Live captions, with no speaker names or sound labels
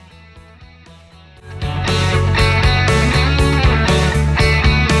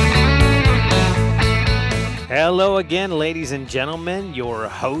Hello again, ladies and gentlemen. Your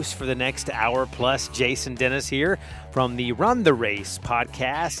host for the next hour plus, Jason Dennis here from the Run the Race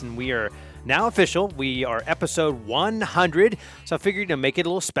podcast, and we are now official. We are episode 100, so I figured to make it a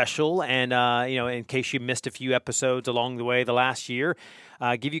little special, and in case you missed a few episodes along the way the last year,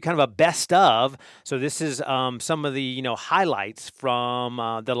 give you kind of a best of. So this is some of the highlights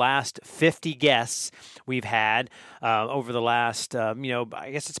from the last 50 guests we've had over the last I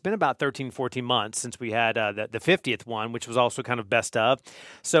guess it's been about 13, 14 months since we had the 50th one, which was also kind of best of.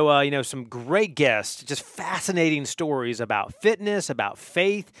 So some great guests, just fascinating stories about fitness, about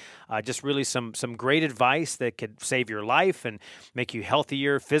faith, just really some great advice that could save your life and make you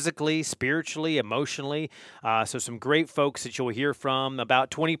healthier physically, spiritually, emotionally. So some great folks that you'll hear from, about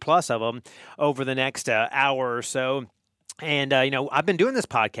 20 plus of them over the next hour or so. And, I've been doing this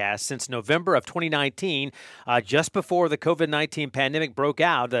podcast since November of 2019, just before the COVID-19 pandemic broke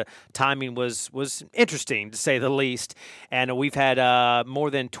out. The timing was interesting, to say the least. And we've had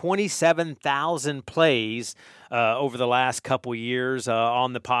more than 27,000 plays over the last couple years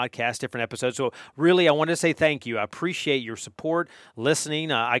on the podcast, different episodes. So really, I want to say thank you. I appreciate your support,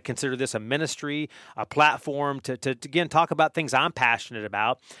 listening. I consider this a ministry, a platform to again, talk about things I'm passionate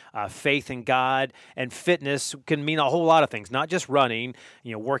about. Faith in God and fitness can mean a whole lot of things, not just running,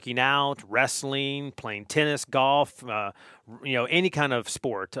 working out, wrestling, playing tennis, golf, any kind of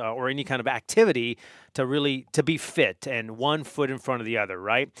sport or any kind of activity to be fit and one foot in front of the other,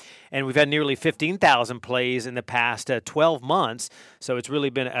 right? And we've had nearly 15,000 plays in the past 12 months. So it's really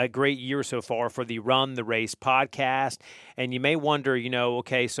been a great year so far for the Run the Race podcast. And you may wonder,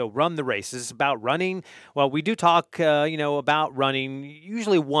 okay, so Run the Race, is this about running? Well, we do talk, about running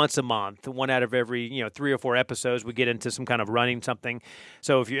usually once a month. One out of every, 3 or 4 episodes, we get into some kind of running something.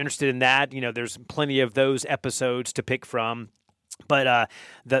 So if you're interested in that, there's plenty of those episodes to pick from. But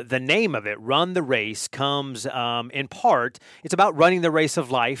the name of it, Run the Race, comes in part, it's about running the race of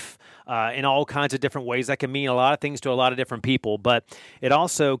life in all kinds of different ways. That can mean a lot of things to a lot of different people, but it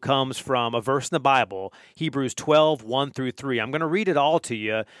also comes from a verse in the Bible, Hebrews 12, 1 through 3. I'm going to read it all to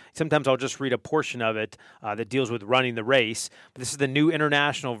you. Sometimes I'll just read a portion of it that deals with running the race. But this is the New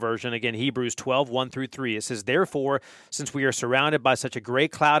International Version. Again, Hebrews 12, 1 through 3. It says, "Therefore, since we are surrounded by such a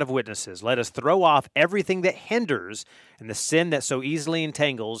great cloud of witnesses, let us throw off everything that hinders and the sin that so easily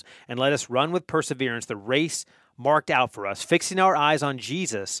entangles, and let us run with perseverance the race marked out for us, fixing our eyes on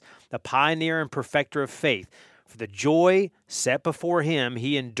Jesus, the pioneer and perfecter of faith. For the joy set before him,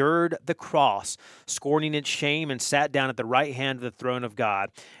 he endured the cross, scorning its shame, and sat down at the right hand of the throne of God."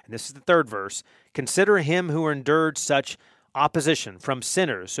 And this is the third verse. "Consider him who endured such opposition from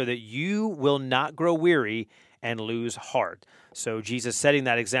sinners, so that you will not grow weary and lose heart." So Jesus setting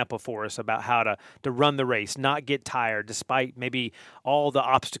that example for us about how to run the race, not get tired despite maybe all the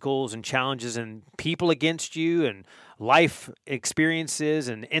obstacles and challenges and people against you and life experiences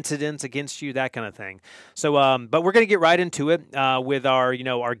and incidents against you, that kind of thing. So, but we're going to get right into it with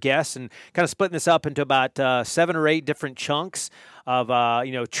our guests and kind of splitting this up into about 7 or 8 different chunks of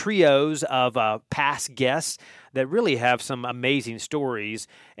trios of past guests that really have some amazing stories.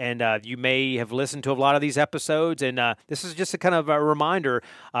 And you may have listened to a lot of these episodes, and this is just a kind of a reminder,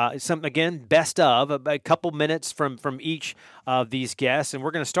 best of a couple minutes from each of these guests. And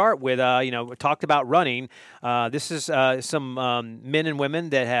we're going to start with, we talked about running. This is some men and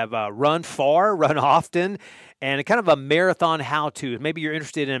women that have run far, run often, and kind of a marathon how-to. Maybe you're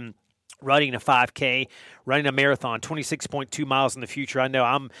interested in running a 5K, running a marathon, 26.2 miles in the future. I know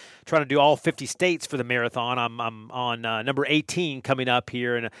I'm trying to do all 50 states for the marathon. I'm on number 18 coming up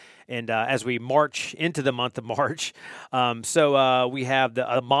here, and as we march into the month of March. So we have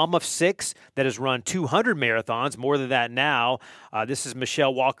a mom of 6 that has run 200 marathons, more than that now. This is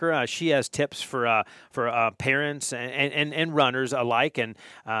Michelle Walker. She has tips for parents and runners alike, and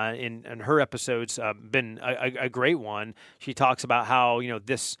her episode's been a great one. She talks about how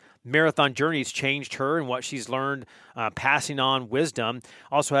this marathon journey has changed her and what she's learned, passing on wisdom.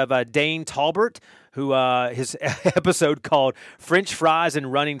 Also have Dane Talbert, who his episode called French Fries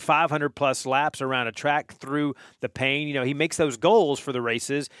and Running 500 plus laps around a track through the pain. He makes those goals for the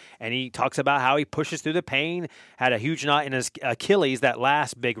races, and he talks about how he pushes through the pain, had a huge knot in his Achilles that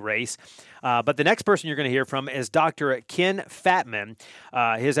last big race. But the next person you're going to hear from is Dr. Ken Fatman.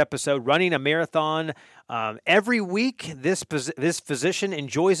 His episode, Running a Marathon every week, this physician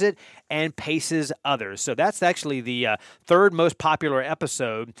enjoys it and paces others. So that's actually the third most popular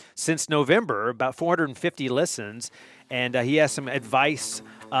episode since November, about 450 listens. And he has some advice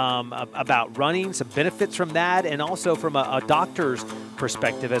about running, some benefits from that, and also from a doctor's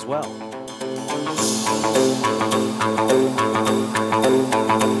perspective as well.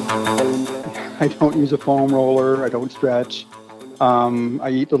 I don't use a foam roller. I don't stretch. I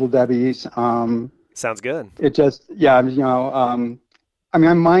eat Little Debbie's. Sounds good. It just, yeah, I mean,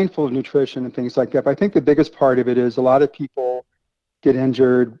 I'm mindful of nutrition and things like that. But I think the biggest part of it is a lot of people get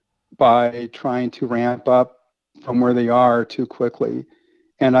injured by trying to ramp up from where they are too quickly.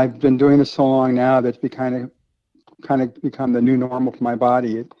 And I've been doing this so long now that it's kind of become the new normal for my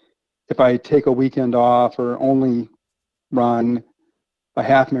body. If I take a weekend off or only run a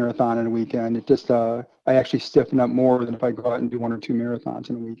half marathon in a weekend, it just I actually stiffen up more than if I go out and do 1 or 2 marathons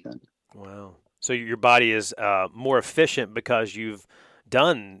in a weekend. Wow. So your body is more efficient because you've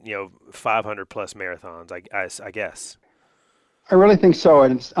done 500 plus marathons, I guess. I really think so.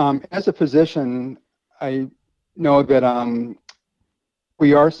 And as a physician, I know that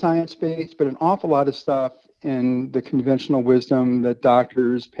we are science-based, but an awful lot of stuff in the conventional wisdom that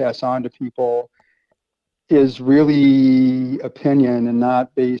doctors pass on to people is really opinion and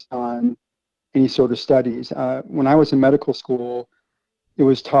not based on any sort of studies. When I was in medical school, it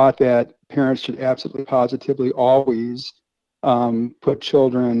was taught that parents should absolutely positively always put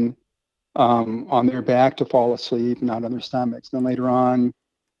children on their back to fall asleep, not on their stomachs. Then later on,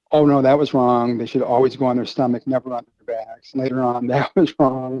 oh no, that was wrong. They should always go on their stomach, never on their backs. And later on, that was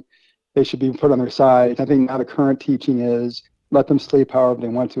wrong. They should be put on their side. I think now the current teaching is let them sleep however they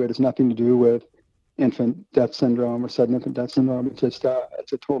want to. It has nothing to do with infant death syndrome or sudden infant death syndrome. It's just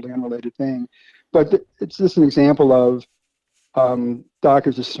it's a totally unrelated thing. But it's just an example of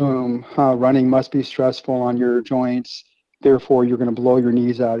doctors assume running must be stressful on your joints. Therefore, you're going to blow your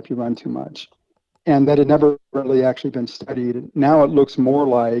knees out if you run too much. And that had never really actually been studied. Now it looks more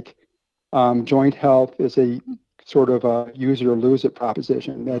like joint health is a sort of a use it or lose it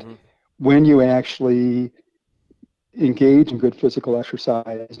proposition, that when you actually engage in good physical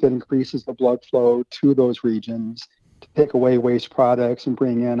exercise, that increases the blood flow to those regions to take away waste products and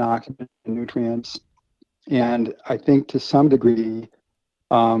bring in oxygen and nutrients. And I think to some degree,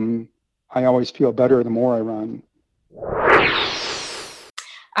 I always feel better the more I run.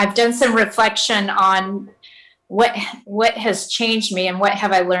 I've done some reflection on what has changed me and what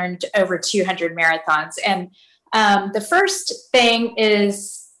have I learned over 200 marathons. And the first thing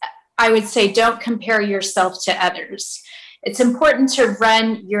is, I would say, don't compare yourself to others. It's important to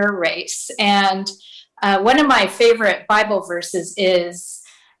run your race. And one of my favorite Bible verses is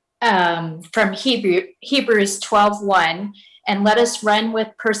from Hebrews 12:1, and let us run with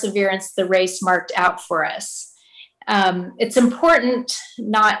perseverance the race marked out for us. It's important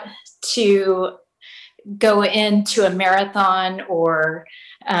not to go into a marathon or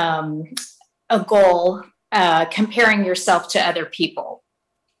a goal comparing yourself to other people.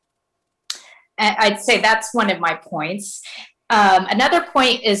 I'd say that's one of my points. Another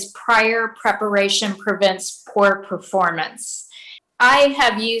point is prior preparation prevents poor performance. I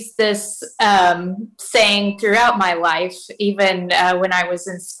have used this saying throughout my life, even when I was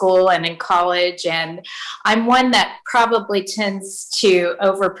in school and in college, and I'm one that probably tends to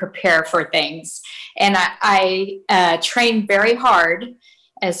over-prepare for things. And I train very hard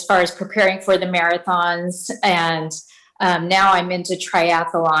as far as preparing for the marathons, and now I'm into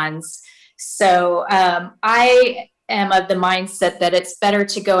triathlons. So I am of the mindset that it's better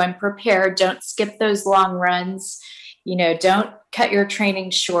to go and prepare. Don't skip those long runs. Don't cut your training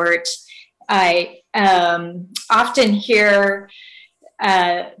short. I often hear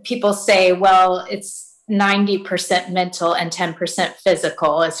people say, well, it's 90% mental and 10%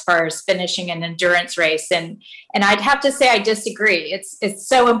 physical as far as finishing an endurance race. And I'd have to say I disagree. It's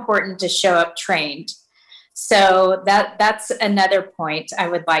so important to show up trained. So that's another point I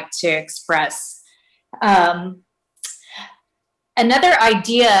would like to express. Another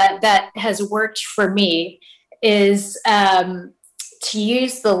idea that has worked for me is to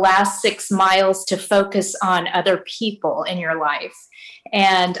use the last 6 miles to focus on other people in your life.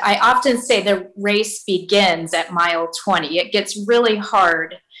 And I often say the race begins at mile 20. It gets really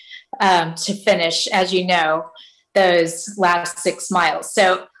hard to finish, as you know, those last 6 miles.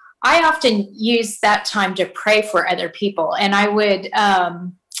 So I often use that time to pray for other people. And I will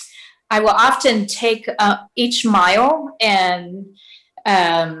often take each mile and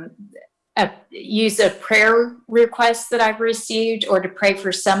use a prayer request that I've received, or to pray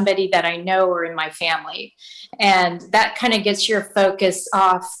for somebody that I know or in my family. And that kind of gets your focus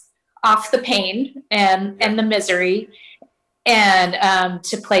off the pain and the misery, and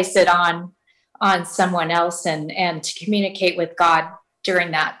to place it on someone else and to communicate with God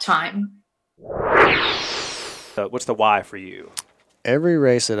during that time. What's the why for you? Every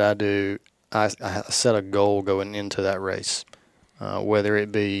race that I do, I set a goal going into that race, whether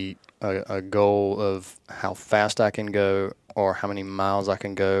it be a goal of how fast I can go or how many miles I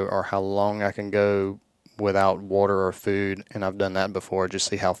can go or how long I can go without water or food, and I've done that before, just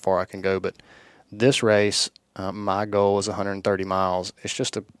see how far I can go. But this race, my goal is 130 miles. It's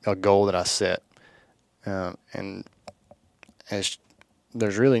just a goal that I set, and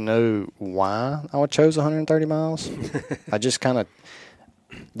there's really no why I chose 130 miles. I just kind of,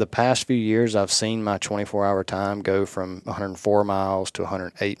 the past few years, I've seen my 24-hour time go from 104 miles to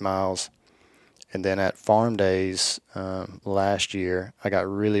 108 miles. And then at Farm Days last year, I got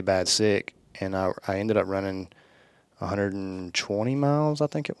really bad sick, and I ended up running 120 miles, I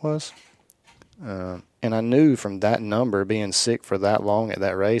think it was. And I knew from that number, being sick for that long at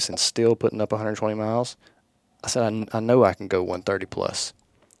that race and still putting up 120 miles, I said, I know I can go 130 plus.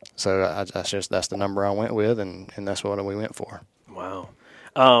 So that's the number I went with, and that's what we went for. Wow.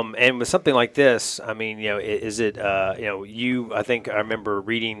 And with something like this, I mean, is it, I think I remember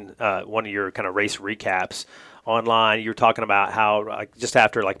reading one of your kind of race recaps online. You were talking about how just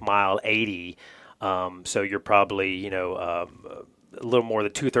after mile 80, so you're probably, a little more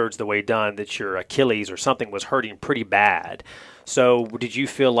than 2/3 the way done, that your Achilles or something was hurting pretty bad. So did you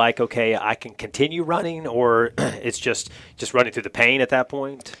feel like, okay, I can continue running, or it's just running through the pain at that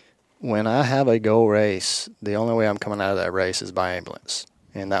point? When I have a goal race, the only way I'm coming out of that race is by ambulance.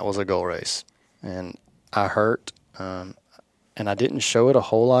 And that was a goal race. And I hurt, and I didn't show it a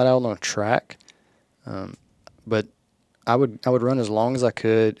whole lot out on the track. But I would run as long as I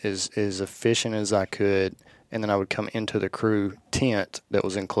could, as efficient as I could, and then I would come into the crew tent that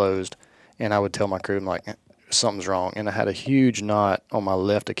was enclosed, and I would tell my crew, I'm like, something's wrong. And I had a huge knot on my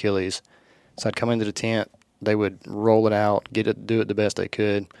left Achilles. So I'd come into the tent, they would roll it out, do it the best they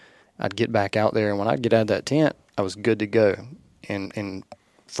could. I'd get back out there, and when I'd get out of that tent, I was good to go. And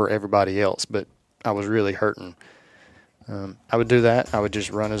for everybody else, but I was really hurting. I would do that. I would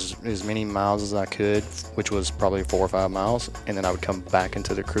just run as many miles as I could, which was probably 4 or 5 miles, and then I would come back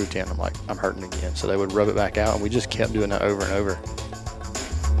into the crew tent. I'm like, I'm hurting again. So they would rub it back out, and we just kept doing that over and over.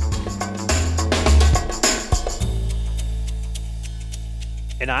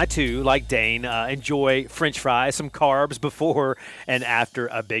 And I, too, like Dane, enjoy French fries, some carbs before and after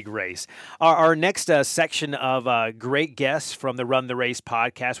a big race. Our next section of great guests from the Run the Race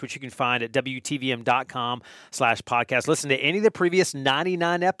podcast, which you can find at WTVM.com/podcast. Listen to any of the previous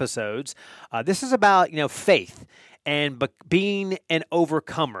 99 episodes. This is about, faith and being an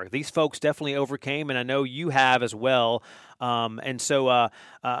overcomer. These folks definitely overcame, and I know you have as well. And so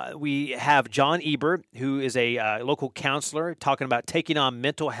we have John Ebert, who is a local counselor, talking about taking on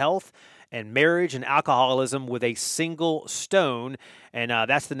mental health and marriage and alcoholism with a single stone. And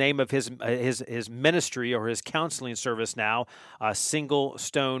that's the name of his ministry or his counseling service now, Single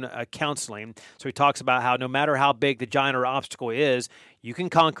Stone Counseling. So he talks about how no matter how big the giant or obstacle is, you can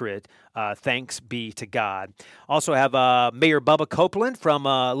conquer it. Thanks be to God. Also have Mayor Bubba Copeland from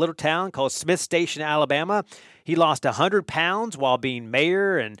a little town called Smith Station, Alabama. He lost 100 pounds while being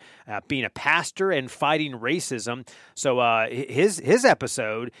mayor and being a pastor and fighting racism. So his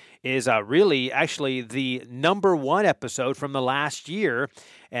episode is really actually the #1 episode from the last year,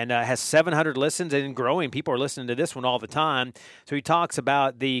 and has 700 listens and growing. People are listening to this one all the time. So he talks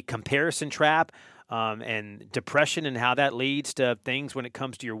about the comparison trap, and depression and how that leads to things when it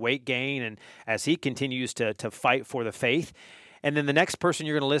comes to your weight gain, and as he continues to fight for the faith. And then the next person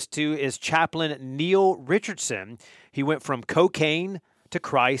you're going to listen to is Chaplain Neil Richardson. He went from cocaine to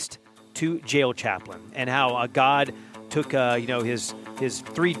Christ to jail chaplain, and how God took his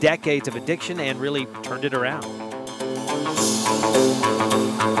 3 decades of addiction and really turned it around.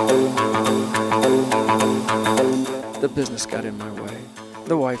 The business got in my way.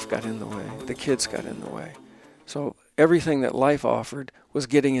 The wife got in the way. The kids got in the way. So everything that life offered was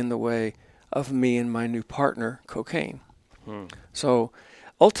getting in the way of me and my new partner, cocaine. So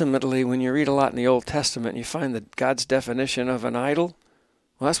ultimately, when you read a lot in the Old Testament, you find that God's definition of an idol,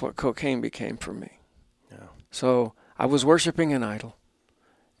 well, that's what cocaine became for me. Yeah. So I was worshiping an idol,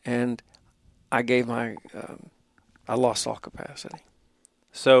 and I lost all capacity.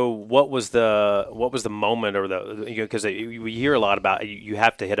 So what was the moment, or because we hear a lot about you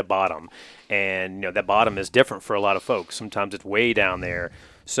have to hit a bottom, and that bottom is different for a lot of folks. Sometimes it's way down there.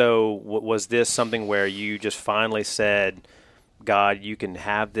 So was this something where you just finally said, God, you can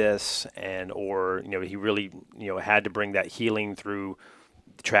have this, or he really had to bring that healing through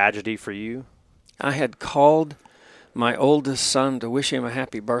tragedy for you? I had called my oldest son to wish him a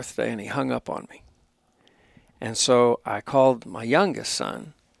happy birthday, and he hung up on me. And so I called my youngest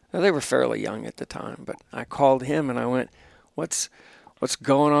son. Now, they were fairly young at the time, but I called him and I went, what's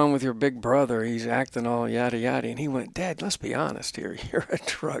going on with your big brother? He's acting all yada yada. And he went, Dad, let's be honest here. You're a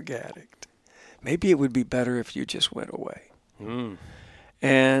drug addict. Maybe it would be better if you just went away.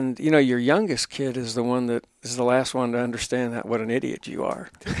 And, your youngest kid is the one that is the last one to understand what an idiot you are.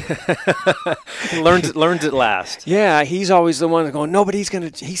 learns it last. Yeah, he's always the one going, no, but he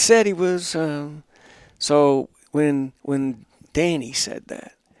said he was. So when Danny said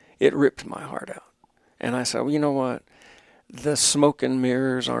that, it ripped my heart out. And I said, well, you know what? The smoke and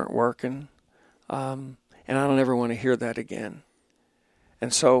mirrors aren't working. And I don't ever want to hear that again.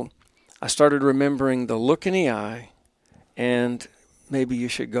 And so I started remembering the look in the eye and maybe you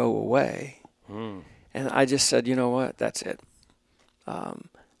should go away. And I just said, you know what? That's it.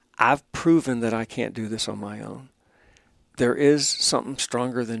 I've proven that I can't do this on my own. There is something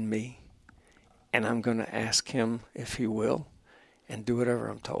stronger than me, and I'm going to ask him if he will and do whatever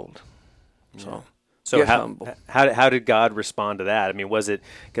I'm told. So how did God respond to that? I mean, was it,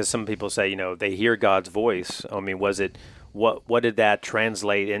 because some people say, they hear God's voice. I mean, was it, what did that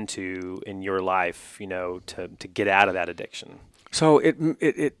translate into in your life, to get out of that addiction? So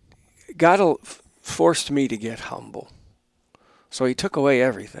God forced me to get humble. So he took away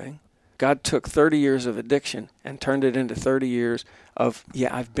everything. God took 30 years of addiction and turned it into 30 years of,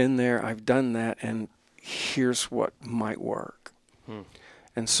 I've been there, I've done that, and here's what might work.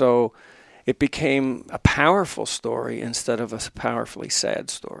 And so it became a powerful story instead of a powerfully sad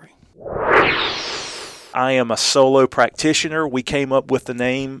story. I am a solo practitioner. We came up with the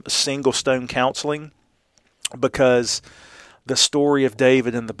name Single Stone Counseling because the story of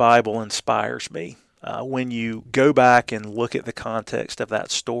David in the Bible inspires me. When you go back and look at the context of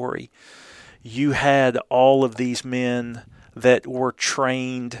that story, you had all of these men that were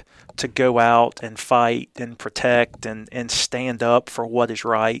trained to go out and fight and protect and stand up for what is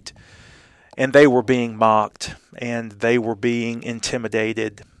right. And they were being mocked and they were being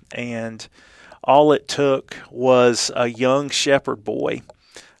intimidated. And all it took was a young shepherd boy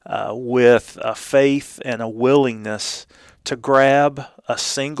with a faith and a willingness to grab a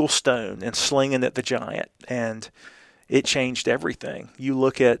single stone and sling it at the giant, and it changed everything. You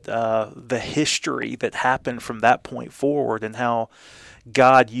look at the history that happened from that point forward and how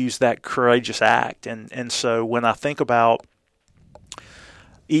God used that courageous act. And so when I think about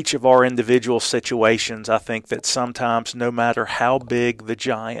each of our individual situations, I think that sometimes no matter how big the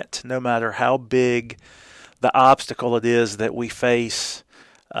giant, no matter how big the obstacle it is that we face,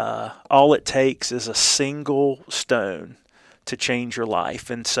 all it takes is a single stone to change your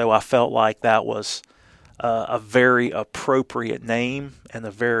life. And so I felt like that was a very appropriate name and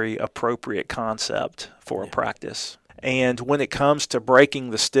a very appropriate concept for a practice. And when it comes to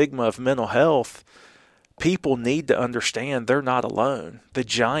breaking the stigma of mental health, people need to understand they're not alone. The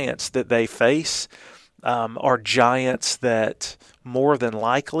giants that they face are giants that more than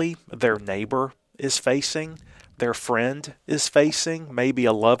likely their neighbor is facing, their friend is facing, maybe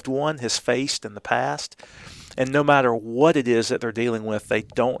a loved one has faced in the past. And no matter what it is that they're dealing with, they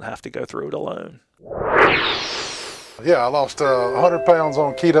don't have to go through it alone. Yeah, I lost 100 pounds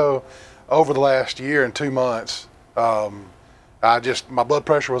on keto over the last year and 2 months. My blood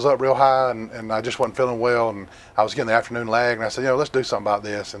pressure was up real high and I just wasn't feeling well, and I was getting the afternoon lag, and I said, let's do something about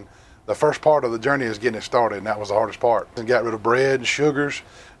this. And the first part of the journey is getting it started, and that was the hardest part. And got rid of bread and sugars,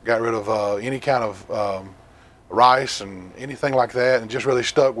 got rid of any kind of rice and anything like that, and just really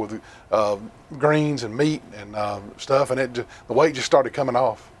stuck with greens and meat and stuff, and the weight just started coming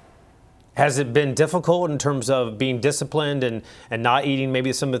off. Has it been difficult in terms of being disciplined and not eating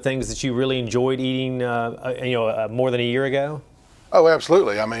maybe some of the things that you really enjoyed eating more than a year ago? Oh,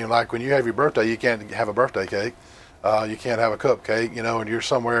 absolutely. I mean, like when you have your birthday, you can't have a birthday cake. You can't have a cupcake, and you're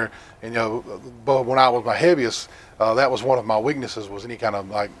somewhere, but when I was my heaviest, that was one of my weaknesses, was any kind of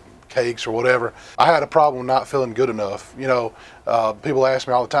like cakes or whatever. I had a problem not feeling good enough. People ask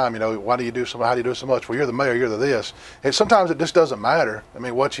me all the time, why do you do so much? How do you do so much? Well, you're the mayor, you're the this. And sometimes it just doesn't matter. I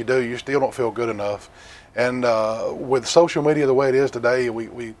mean, what you do, you still don't feel good enough. And with social media the way it is today,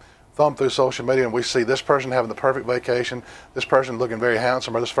 we thumb through social media and we see this person having the perfect vacation, this person looking very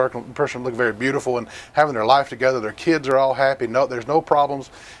handsome, or this person looking very beautiful and having their life together. Their kids are all happy. No, there's no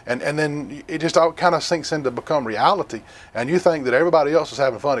problems. And then it just all kind of sinks into become reality. And you think that everybody else is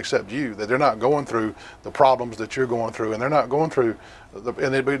having fun except you, that they're not going through the problems that you're going through, and they're not going through,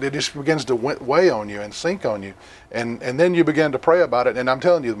 and it just begins to weigh on you and sink on you. And then you begin to pray about it. And I'm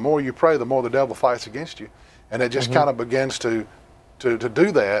telling you, the more you pray, the more the devil fights against you. And it just kind of begins to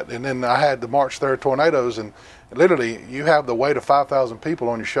do that. And then I had the March 3rd tornadoes, and literally you have the weight of 5,000 people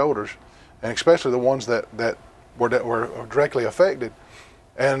on your shoulders, and especially the ones that were directly affected.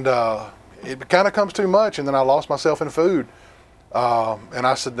 And it kind of comes too much, and then I lost myself in food. And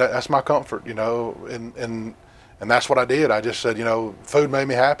I said, that's my comfort, and And that's what I did. I just said, food made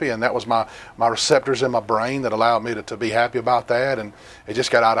me happy, and that was my receptors in my brain that allowed me to be happy about that, and it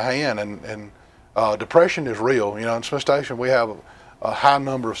just got out of hand. And depression is real. In Smith Station, we have a high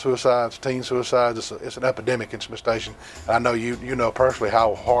number of suicides, teen suicides. It's an epidemic in Smith Station. And I know you know personally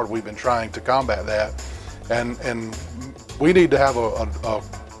how hard we've been trying to combat that. And we need to have a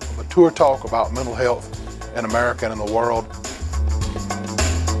mature talk about mental health in America and in the world.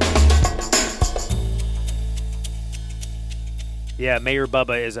 Yeah, Mayor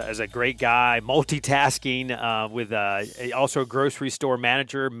Bubba is a great guy, multitasking with also a grocery store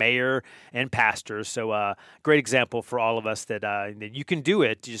manager, mayor, and pastor. So great example for all of us that you can do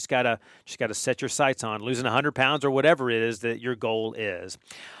it. You just gotta set your sights on losing 100 pounds or whatever it is that your goal is.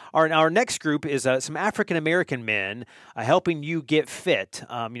 Our next group is some African-American men helping you get fit.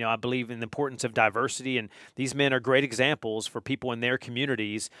 I believe in the importance of diversity, and these men are great examples for people in their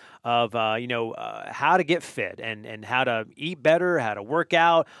communities of, how to get fit and how to eat better, how to work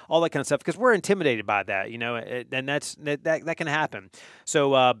out, all that kind of stuff, because we're intimidated by that, and that can happen.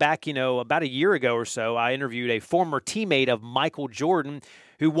 So back, about a year ago or so, I interviewed a former teammate of Michael Jordan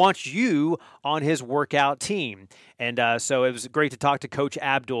who wants you on his workout team. And so it was great to talk to Coach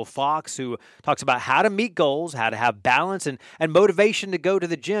Abdul Fox, who talks about how to meet goals, how to have balance and motivation to go to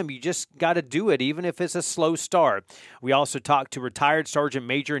the gym. You just got to do it, even if it's a slow start. We also talked to retired Sergeant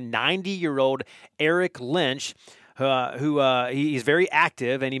Major 90-year-old Eric Lynch, he's very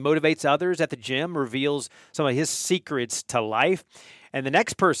active, and he motivates others at the gym, reveals some of his secrets to life. And the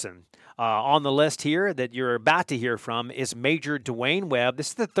next person on the list here that you're about to hear from is Major Dwayne Webb. This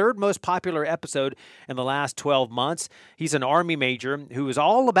is the third most popular episode in the last 12 months. He's an Army major who is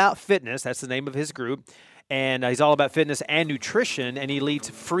all about fitness. That's the name of his group. And he's all about fitness and nutrition, and he leads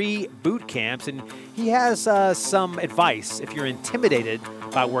free boot camps. And he has some advice if you're intimidated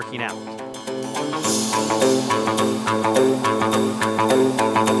by working out.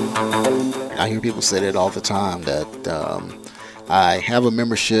 I hear people say that all the time, that I have a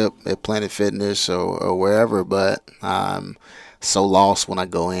membership at Planet Fitness or wherever, but I'm so lost when I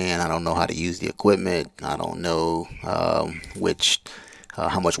go in. I don't know how to use the equipment. I don't know how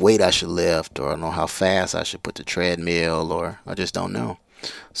much weight I should lift, or I don't know how fast I should put the treadmill, or I just don't know.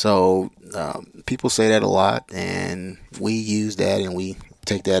 So people say that a lot, and we use that and we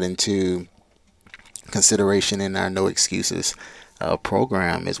take that into consideration in our No Excuses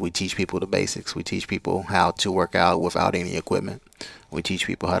program. As we teach people the basics. We teach people how to work out without any equipment. We teach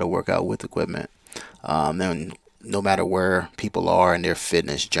people how to work out with equipment. Then no matter where people are in their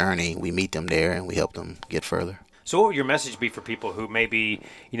fitness journey, we meet them there and we help them get further. So what would your message be for people who maybe,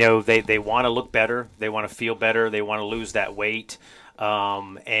 they want to look better, they want to feel better, they want to lose that weight,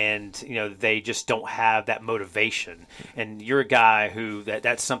 and they just don't have that motivation? And you're a guy who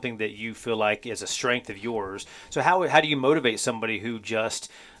that's something that you feel like is a strength of yours. So how do you motivate somebody who just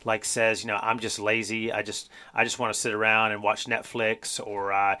says, I'm just lazy, I just want to sit around and watch Netflix,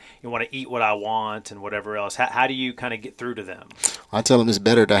 or you want to eat what I want and whatever else? How do you kind of get through to them? I tell them it's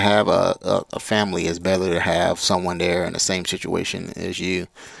better to have a family. It's better to have someone there in the same situation as you.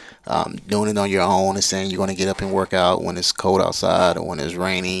 Doing it on your own and saying you're going to get up and work out when it's cold outside, or when it's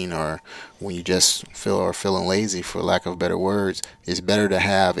raining, or when you just feeling lazy, for lack of better words. It's better to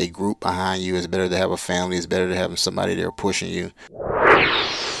have a group behind you. It's better to have a family. It's better to have somebody there pushing you.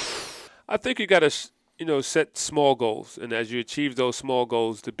 I think you got to, set small goals, and as you achieve those small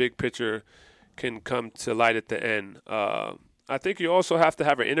goals, the big picture can come to light at the end. I think you also have to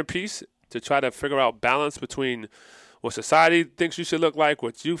have an inner peace to try to figure out balance between what society thinks you should look like,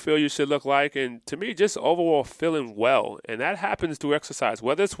 what you feel you should look like, and to me, just overall feeling well. And that happens through exercise,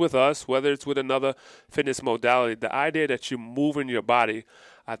 whether it's with us, whether it's with another fitness modality. The idea that you're moving your body,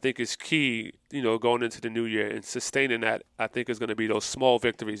 I think, is key, going into the new year, and sustaining that, I think, is going to be those small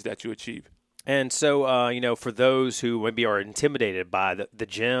victories that you achieve. And so, for those who maybe are intimidated by the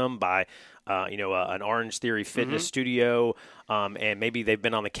gym, by an Orange Theory fitness studio, and maybe they've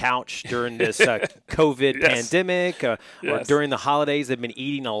been on the couch during this COVID pandemic, or during the holidays, they've been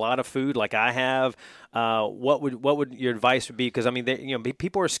eating a lot of food like I have. What would your advice be? Because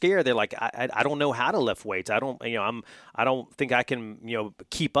people are scared. They're like, I don't know how to lift weights. I don't think I can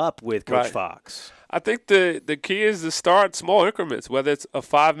keep up with Coach Fox. I think the key is to start small increments, whether it's a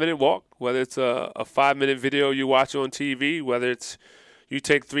 5-minute walk, whether it's a 5-minute video you watch on TV, whether it's you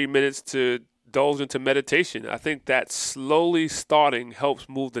take 3 minutes to indulge into meditation. I think that slowly starting helps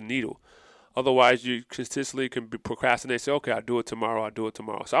move the needle. Otherwise, you consistently can procrastinate, say, okay, I'll do it tomorrow.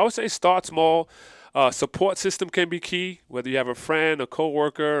 So I would say start small. Support system can be key, whether you have a friend, a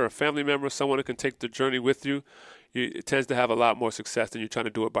coworker, or a family member, someone that can take the journey with you. it tends to have a lot more success than you're trying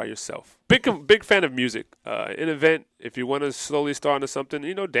to do it by yourself. Big fan of music. In an event, if you want to slowly start into something,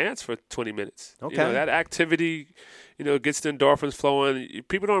 dance for 20 minutes. Okay. That activity, gets the endorphins flowing.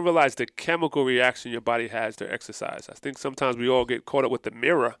 People don't realize the chemical reaction your body has to exercise. I think sometimes we all get caught up with the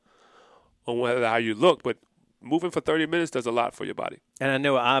mirror on how you look, but moving for 30 minutes does a lot for your body. And I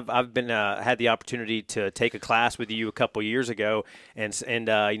know I've been had the opportunity to take a class with you a couple years ago, and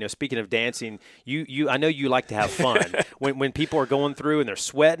speaking of dancing, you I know you like to have fun. when people are going through and they're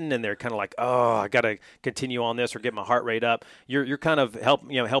sweating and they're kind of like, oh, I got to continue on this or get my heart rate up. You're kind of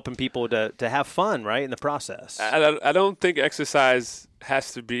helping people to have fun, right, in the process. I don't think exercise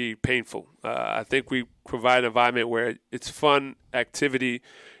has to be painful. I think we provide an environment where it's fun activity.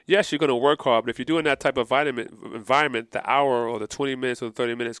 Yes, you're going to work hard, but if you're doing that type of environment, the hour or the 20 minutes or the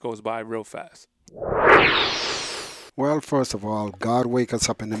 30 minutes goes by real fast. Well, first of all, God wake us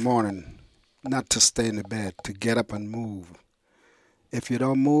up in the morning, not to stay in the bed, to get up and move. If you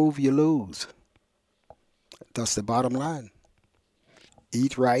don't move, you lose. That's the bottom line.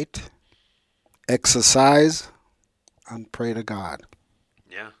 Eat right, exercise, and pray to God.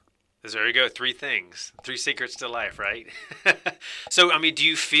 Yeah. There you go. 3 things, 3 secrets to life, right? So, do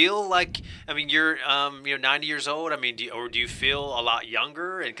you feel like, you're, 90 years old. Do you feel a lot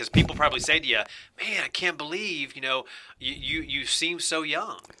younger? And because people probably say to you, man, I can't believe, you seem so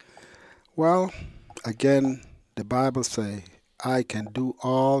young. Well, again, the Bible say, I can do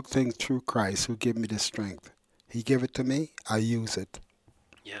all things through Christ who give me the strength. He give it to me, I use it.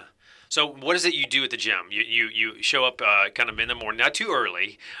 Yeah. So what is it you do at the gym? You show up kind of in the morning, not too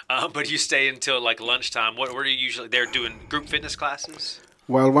early, but you stay until like lunchtime. What are you usually there doing? Group fitness classes?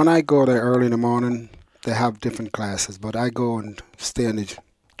 Well, when I go there early in the morning, they have different classes, but I go and stay on the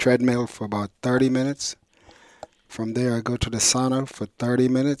treadmill for about 30 minutes. From there, I go to the sauna for 30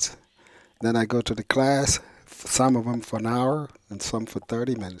 minutes. Then I go to the class, some of them for an hour and some for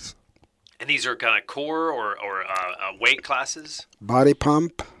 30 minutes. And these are kind of core or weight classes? Body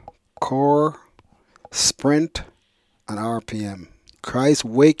pump, core, sprint, and RPM. Christ,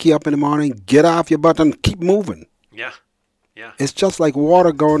 wake you up in the morning, get off your butt and keep moving. Yeah, yeah. It's just like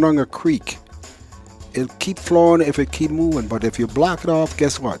water going down a creek. It'll keep flowing if it keep moving, but if you block it off,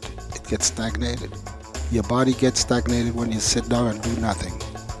 guess what? It gets stagnated. Your body gets stagnated when you sit down and do nothing.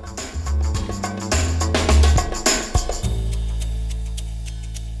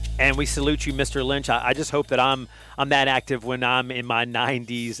 And we salute you, Mr. Lynch. I just hope that I'm that active when I'm in my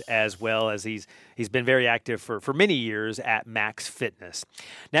 90s as well, as he's been very active for many years at Max Fitness.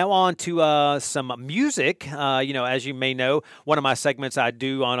 Now on to some music. As you may know, one of my segments I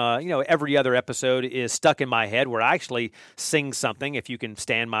do on every other episode is Stuck in My Head, where I actually sing something, if you can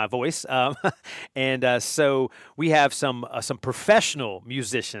stand my voice. So we have some professional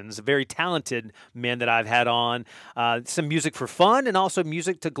musicians, very talented men that I've had on, some music for fun and also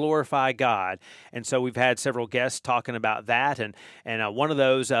music to glorify God. And so we've had several guests talking about that, and one of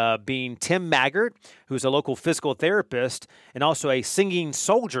those being Tim Maggart, who's a local physical therapist and also a singing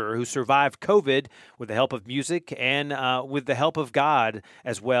soldier who survived COVID with the help of music and with the help of God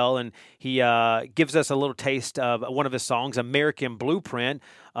as well. And he gives us a little taste of one of his songs, American Blueprint,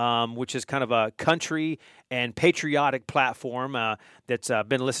 which is kind of a country and patriotic platform that's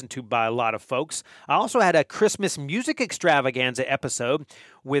been listened to by a lot of folks. I also had a Christmas music extravaganza episode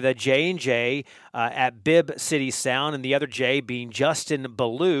with a J&J at Bib City Sound, and the other J being Justin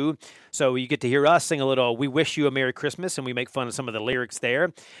Ballou. So you get to hear us sing a little We Wish You a Merry Christmas, and we make fun of some of the lyrics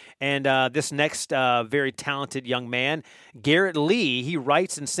there. And this next very talented young man, Garrett Lee, he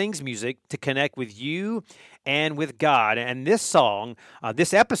writes and sings music to connect with you and with God. And this song,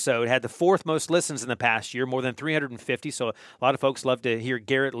 this episode had the 4th most listens in the past year, more than 350. So a lot of folks love to hear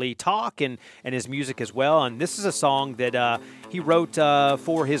Garrett Lee talk and his music as well. And this is a song that he wrote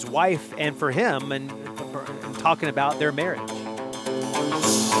for his wife and for him, and talking about their marriage.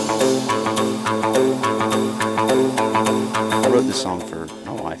 I wrote this song for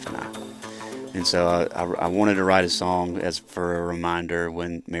my wife and I. And so I wanted to write a song as for a reminder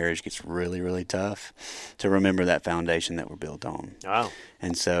when marriage gets really, really tough, to remember that foundation that we're built on. Wow.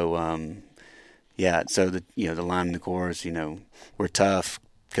 And so, so the line in the chorus, we're tough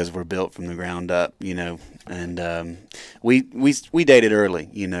because we're built from the ground up, and we dated early.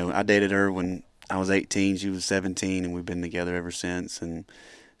 I dated her when I was 18, she was 17, and we've been together ever since. And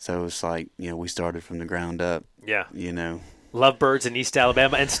so it's like, we started from the ground up. Yeah. Lovebirds in East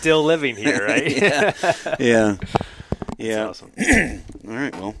Alabama and still living here, right? Yeah. That's awesome. All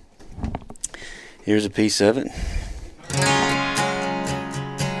right, well, here's a piece of it.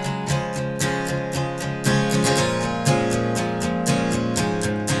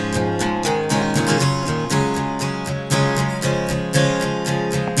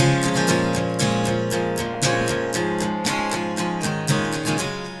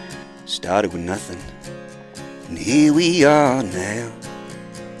 started with nothing, and here we are now.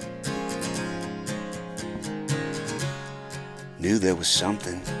 Knew there was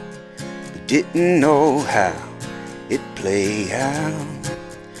something, but didn't know how it'd play out.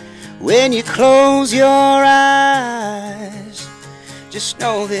 When you close your eyes, just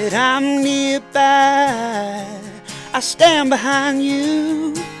know that I'm nearby. I stand behind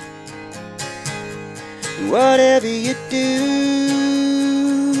you, and whatever you do,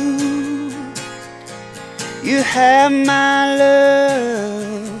 you have my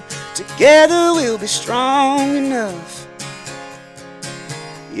love. Together we'll be strong enough.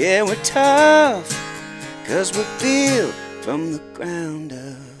 Yeah, we're tough, 'cause we're built from the ground up.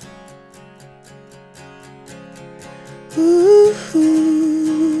 Ooh.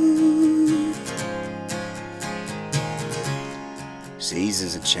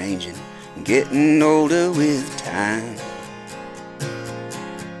 Seasons are changing, getting older with time.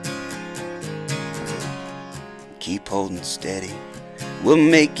 Keep holding steady, we'll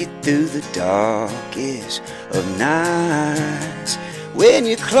make it through the darkest of nights. When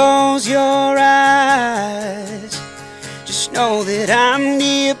you close your eyes, just know that I'm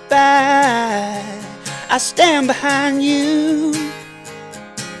nearby. I stand behind you,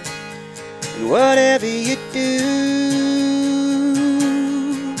 and whatever you do,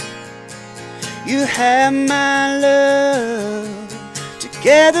 you have my love.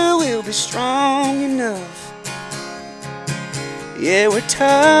 Together we'll be strong enough. Yeah, we're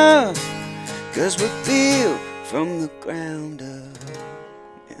tough, 'cause we're built from the ground up.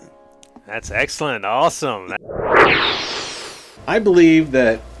 That's excellent. Awesome. I believe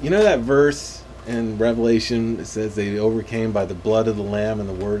that, you know that verse in Revelation that says they overcame by the blood of the Lamb and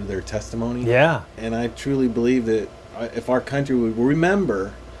the word of their testimony? Yeah. And I truly believe that if our country would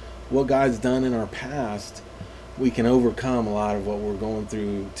remember what God's done in our past, we can overcome a lot of what we're going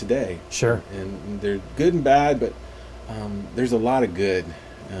through today. Sure. And they're good and bad, but there's a lot of good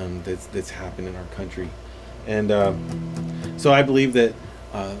that's happened in our country. And so I believe that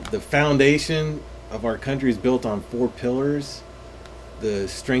the foundation of our country is built on 4 pillars: the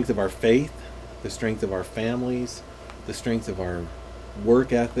strength of our faith, the strength of our families, the strength of our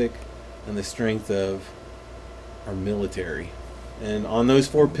work ethic, and the strength of our military. And on those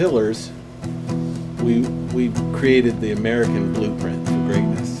 4 pillars, we created the American blueprint for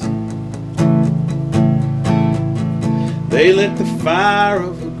greatness. They lit the fire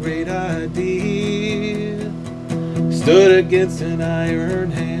of a great idea, stood against an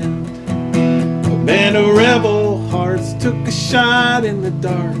iron hand. A band of rebel hearts took a shot in the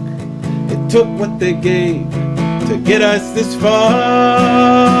dark. It took what they gave to get us this far.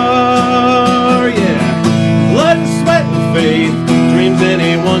 Yeah, blood and sweat and faith, dreams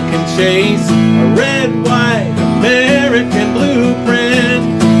anyone can chase. A red, white American blueprint,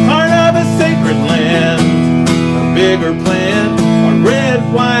 part of a sacred land, a bigger plan. A red,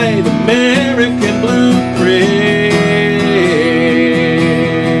 white American blueprint.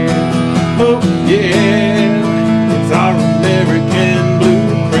 Oh yeah, it's our American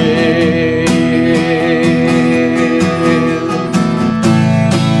blueprint.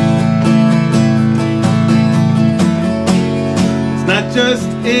 It's not just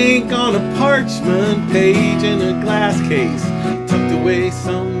ink on a parchment page in a glass case tucked away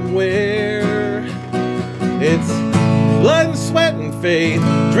somewhere. It's blood and sweat and faith,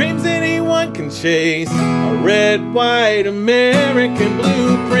 dreams anyone can chase. A red, white American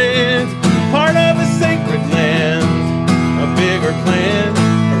blueprint, part of a sacred land, a bigger plan. A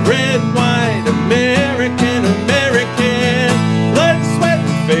red, white American, blood, sweat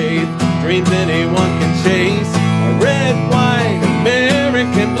and faith, dreams anyone can chase. A red, white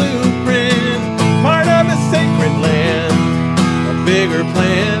American blueprint, part of a sacred land, a bigger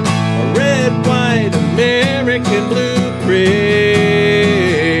plan. A red, white American blueprint.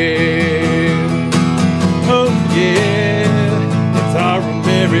 Oh yeah, it's our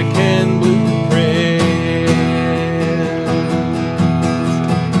American blueprint.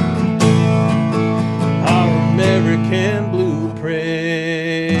 Our American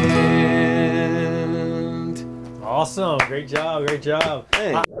blueprint. Awesome. Great job. Great job.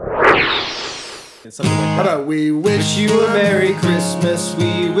 Hey. How about we wish you a Merry Christmas,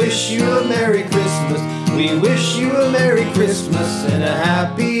 we wish you a Merry Christmas, we wish you a Merry Christmas and a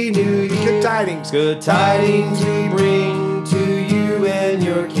Happy New Year. Good tidings we bring to you and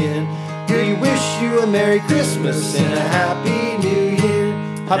your kin. We wish you a Merry Christmas and a Happy New Year.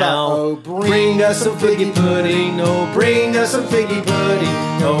 How about, oh, bring us some figgy pudding. Oh, bring us some figgy pudding.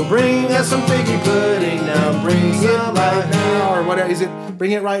 Oh, bring us some figgy pudding. Now bring it right now. Or whatever. Is it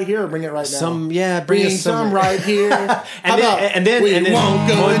bring it right here or bring it right now? Bring us some right here. and then we won't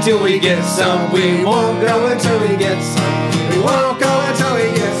go until we get some. We won't go until we get some. We won't go until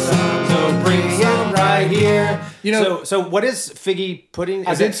we get some. So bring it right here. You know, so what is figgy pudding?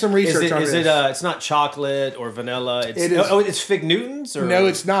 I did some research on this. Is it? It's not chocolate or vanilla. It's, it is. It's Fig Newtons or no,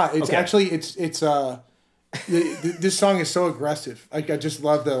 it's not. It's okay. actually it's this song is so aggressive. Like I just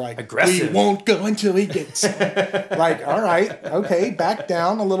love the aggressive. We won't go until he gets like all right, okay, back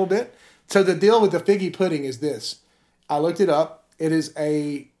down a little bit. So the deal with the figgy pudding is this. I looked it up. It is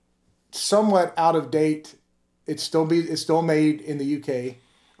a somewhat out of date. It's still made in the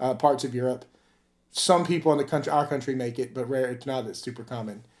UK, parts of Europe. Some people in the country, our country, make it, but rare. It's not that super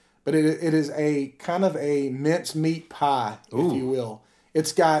common. But it is a kind of a mince meat pie, if you will. It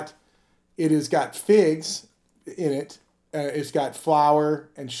has got figs in it. It's got flour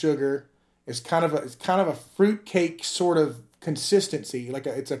and sugar. It's kind of a fruit cake sort of consistency,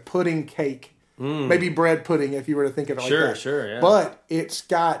 it's a pudding cake, maybe bread pudding if you were to think of it like that. Sure, yeah. But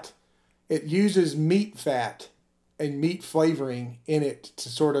it uses meat fat and meat flavoring in it to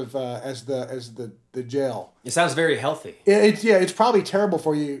sort of as the gel. It sounds very healthy. It's probably terrible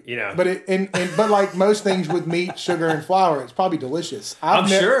for you. But but like most things with meat, sugar, and flour, it's probably delicious. I'm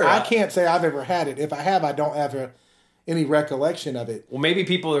sure. I can't say I've ever had it. If I have, I don't have any recollection of it. Well, maybe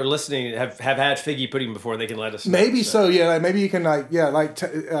people are listening have had figgy pudding before. They can let us know. Maybe so. Yeah. Maybe you can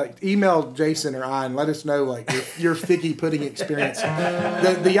email Jason or I and let us know your figgy pudding experience.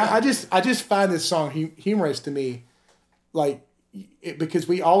 I just find this song humorous to me. Because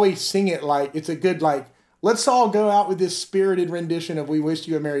we always sing it like it's a good let's all go out with this spirited rendition of "We Wish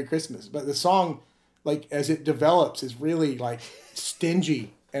You a Merry Christmas," but the song, as it develops, is really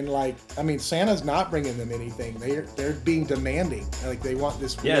stingy and Santa's not bringing them anything. They're being demanding. They want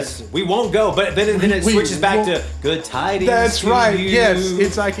this. Yes, we won't go, but then it switches back to good tidings. That's right. You. Yes,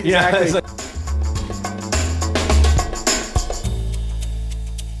 it's exactly. Yeah,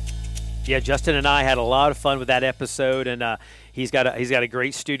 Yeah, Justin and I had a lot of fun with that episode, and he's got a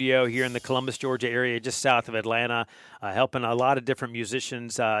great studio here in the Columbus, Georgia area, just south of Atlanta, helping a lot of different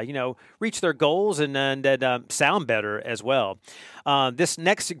musicians, reach their goals and sound better as well. This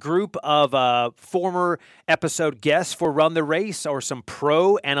next group of former episode guests for Run the Race are some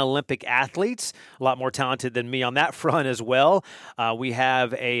pro and Olympic athletes, a lot more talented than me on that front as well. We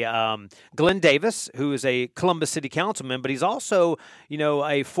have a Glenn Davis, who is a Columbus City Councilman, but he's also,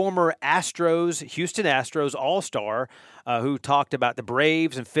 a former Houston Astros All-Star, who talked about the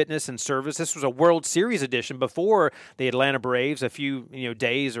Braves and fitness and service. This was a World Series edition before the Atlanta Braves, a few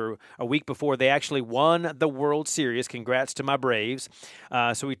days or a week before they actually won the World Series. Congrats to my Braves.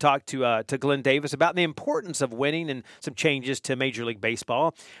 So we talked to Glenn Davis about the importance of winning and some changes to Major League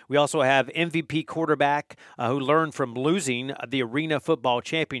Baseball. We also have MVP quarterback who learned from losing the Arena Football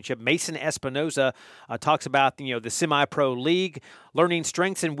Championship. Mason Espinoza talks about the semi-pro league, learning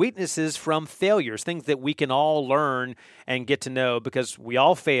strengths and weaknesses from failures, things that we can all learn and get to know because we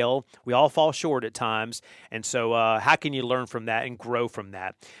all fail, we all fall short at times, and so how can you learn from that and grow from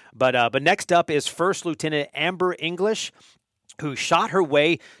that? But next up is First Lieutenant Amber English, who shot her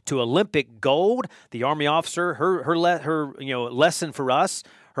way to Olympic gold. The Army officer, her lesson for us,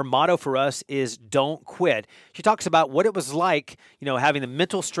 her motto for us is "Don't quit." She talks about what it was like, having the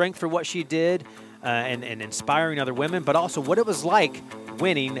mental strength for what she did, and inspiring other women, but also what it was like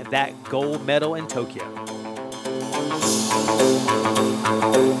winning that gold medal in Tokyo.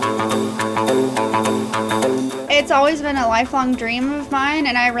 It's always been a lifelong dream of mine,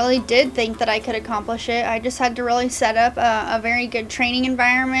 and I really did think that I could accomplish it. I just had to really set up a very good training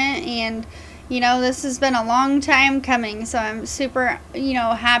environment, and this has been a long time coming, so I'm super,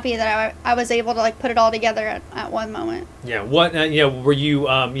 happy that I was able to put it all together at one moment. Yeah. What, were you,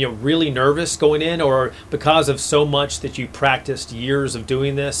 really nervous going in, or because of so much that you practiced years of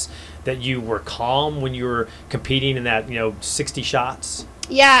doing this, that you were calm when you were competing in that, 60 shots?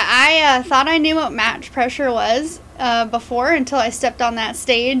 Yeah, I thought I knew what match pressure was before until I stepped on that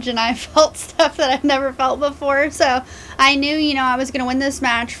stage and I felt stuff that I've never felt before. So I knew, I was going to win this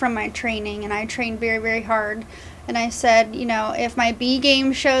match from my training, and I trained very, very hard. And I said, if my B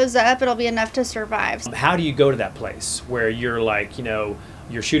game shows up, it'll be enough to survive. How do you go to that place where you're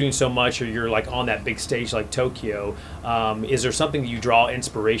you're shooting so much, or you're on that big stage like Tokyo? Is there something that you draw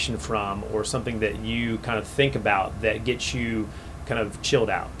inspiration from, or something that you kind of think about that gets you kind of chilled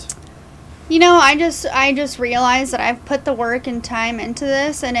out? You know, I just realized that I've put the work and time into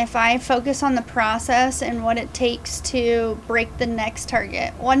this, and if I focus on the process and what it takes to break the next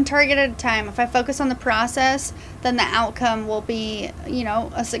target, one target at a time, if I focus on the process, then the outcome will be, you know,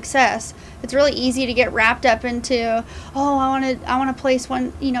 a success. It's really easy to get wrapped up into, oh, I want to place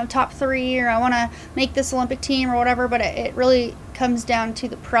one, you know, top 3, or I want to make this Olympic team or whatever, but it really comes down to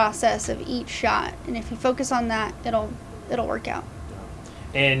the process of each shot, and if you focus on that, it'll work out.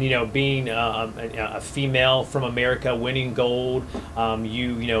 And, you know, being a female from America, winning gold,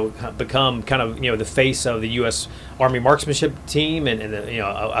 you become kind of, you know, the face of the U.S. Army marksmanship team and you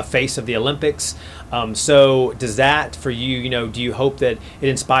know, a face of the Olympics. So does that for you, you know, do you hope that it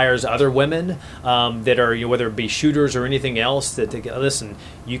inspires other women that are, you know, whether it be shooters or anything else, that listen,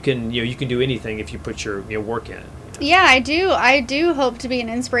 you can do anything if you put your work in it? Yeah, I do hope to be an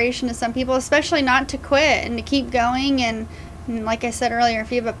inspiration to some people, especially not to quit and to keep going. And like I said earlier,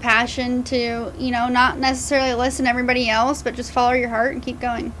 if you have a passion to, you know, not necessarily listen to everybody else, but just follow your heart and keep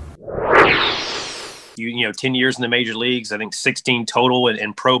going. You know, 10 years in the major leagues, I think 16 total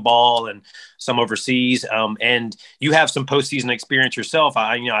in pro ball and some overseas. And you have some postseason experience yourself.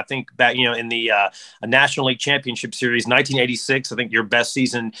 I think back, you know, in the National League Championship Series, 1986, I think your best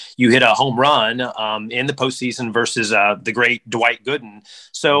season, you hit a home run in the postseason versus the great Dwight Gooden.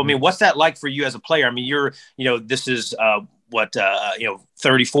 So, I mean, what's that like for you as a player? I mean, this is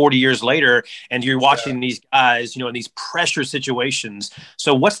 30, 40 years later, and you're watching these guys, you know, in these pressure situations.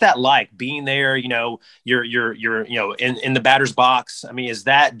 So what's that like being there? You know, you're you know, in the batter's box. I mean, is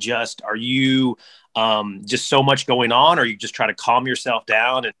that just, are you just so much going on, or you just try to calm yourself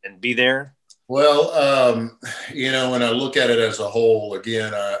down and be there? Well, you know, when I look at it as a whole,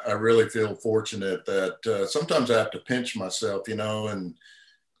 again, I really feel fortunate that sometimes I have to pinch myself, you know, and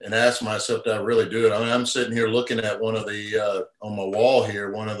ask myself, did I really do it? I mean, I'm sitting here looking at one of the, on my wall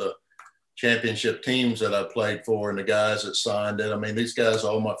here, one of the championship teams that I played for and the guys that signed it. I mean, these guys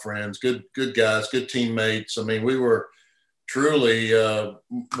are all my friends, good guys, good teammates. I mean, we were truly,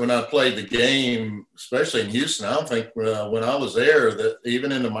 when I played the game, especially in Houston, I don't think when I was there that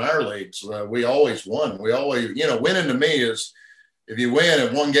even in the minor leagues, we always won. We always, you know, winning to me is, if you win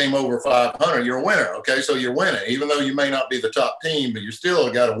at one game over 500, you're a winner. Okay, so you're winning, even though you may not be the top team, but you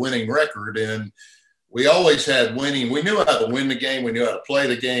still got a winning record. And we always had winning. We knew how to win the game. We knew how to play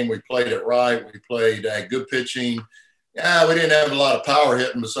the game. We played it right. We played good pitching. Yeah, we didn't have a lot of power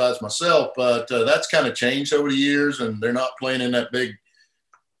hitting besides myself, but that's kind of changed over the years. And they're not playing in that big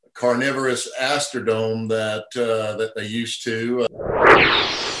carnivorous Astrodome that they used to.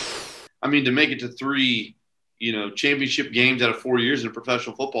 I mean, to make it to 3. You know, championship games out of 4 years in a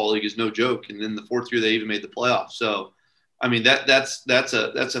professional football league is no joke. And then the 4th year they even made the playoffs. So, I mean, that's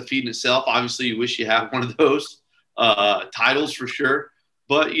a feat in itself. Obviously, you wish you had one of those titles for sure.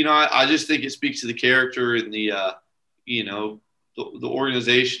 But, you know, I just think it speaks to the character and the, you know, the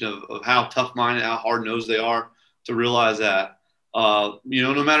organization of how tough-minded, how hard-nosed they are to realize that, you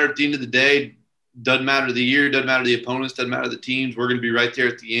know, no matter at the end of the day, doesn't matter the year, doesn't matter the opponents, doesn't matter the teams, we're going to be right there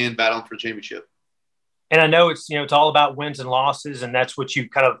at the end battling for a championship. And I know it's all about wins and losses, and that's what you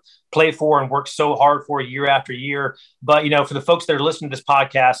kind of play for and work so hard for year after year. But, you know, for the folks that are listening to this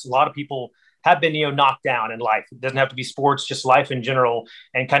podcast, a lot of people have been, you know, knocked down in life. It doesn't have to be sports, just life in general,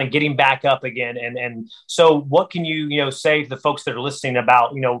 and kind of getting back up again. And so what can you, you know, say to the folks that are listening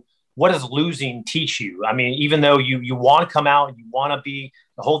about, you know, what does losing teach you? I mean, even though you want to come out, you want to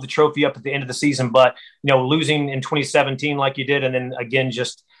hold the trophy up at the end of the season, but, you know, losing in 2017 like you did, and then again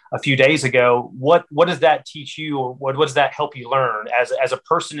just a few days ago, what does that teach you, or what does that help you learn as a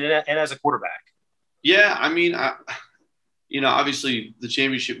person and as a quarterback? Yeah, I mean, you know, obviously the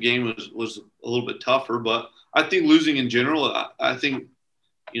championship game was a little bit tougher, but I think losing in general, I think,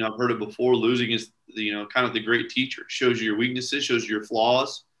 you know, I've heard it before, losing is, you know, kind of the great teacher. It shows you your weaknesses, shows you your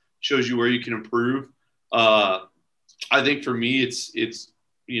flaws, shows you where you can improve. I think for me, it's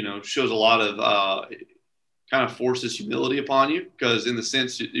you know, shows a lot of kind of forces humility upon you, because in the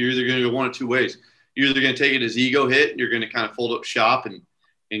sense you're either going to go one of two ways. You're either going to take it as ego hit and you're going to kind of fold up shop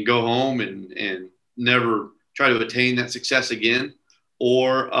and go home and never try to attain that success again.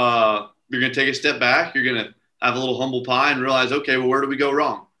 Or you're going to take a step back. You're going to have a little humble pie and realize, okay, well, where did we go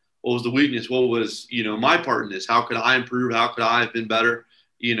wrong? What was the weakness? What was, you know, my part in this? How could I improve? How could I have been better?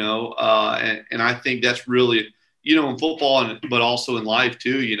 You know, and I think that's really, you know, in football but also in life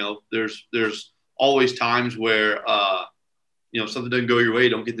too, you know, there's always times where, you know, something doesn't go your way,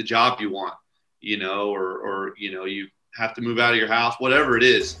 don't get the job you want, you know, or, you know, you have to move out of your house, whatever it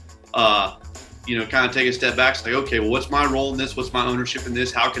is, you know, kind of take a step back. It's like, okay, well, what's my role in this? What's my ownership in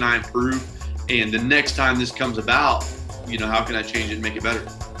this? How can I improve? And the next time this comes about, you know, how can I change it and make it better?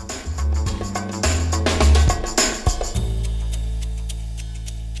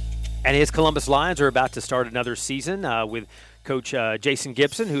 And his Columbus Lions are about to start another season with Coach Jason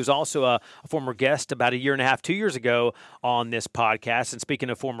Gibson, who's also a former guest about 1.5 years, 2 years ago on this podcast. And speaking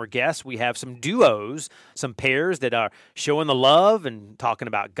of former guests, we have some duos, some pairs that are showing the love and talking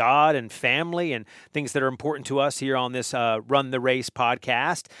about God and family and things that are important to us here on this Run the Race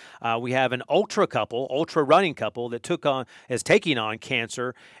podcast. We have an ultra running couple that is taking on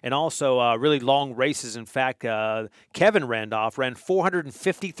cancer and also really long races. In fact, Kevin Randolph ran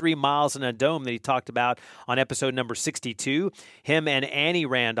 453 miles in a dome that he talked about on episode number 62. Him and Annie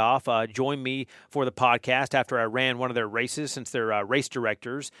Randolph joined me for the podcast after I ran one of their races, since they're race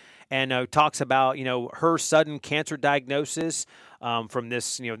directors, and talks about her sudden cancer diagnosis from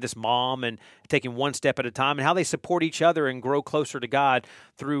this this mom, and taking one step at a time, and how they support each other and grow closer to God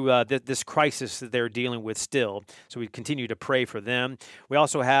through this crisis that they're dealing with still. So we continue to pray for them. We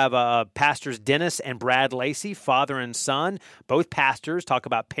also have pastors Dennis and Brad Lacey, father and son, both pastors, talk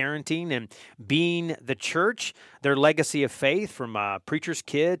about parenting and being the church, their legacy of faith from preacher's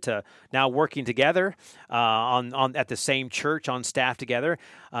kid to now working together on at the same church on staff together.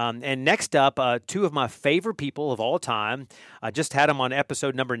 And next up, two of my favorite people of all time. I just had them on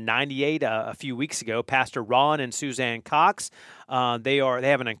episode number 98 a few weeks ago, Pastor Ron and Suzanne Cox. They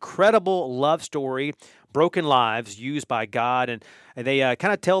have an incredible love story, broken lives used by God, and they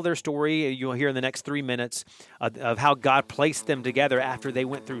kind of tell their story. You'll hear in the next 3 minutes of how God placed them together after they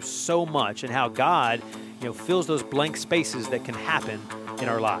went through so much, and how God fills those blank spaces that can happen in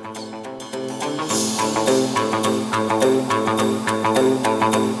our lives.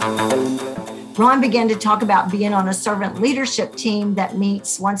 Ron began to talk about being on a servant leadership team that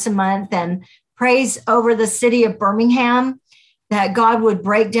meets once a month and prays over the city of Birmingham that God would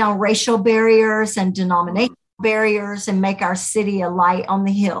break down racial barriers and denominational barriers and make our city a light on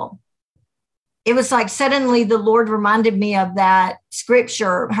the hill. It was like suddenly the Lord reminded me of that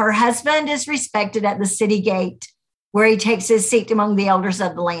scripture. Her husband is respected at the city gate, where he takes his seat among the elders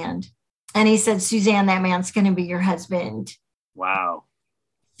of the land. And he said, Suzanne, that man's going to be your husband. Wow.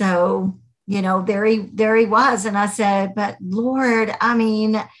 So, there he was. And I said, but Lord,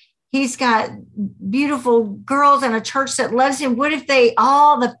 he's got beautiful girls and a church that loves him. What if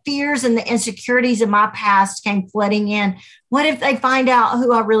all the fears and the insecurities of my past came flooding in? What if they find out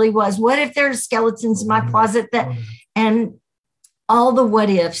who I really was? What if there's skeletons in my closet and all the what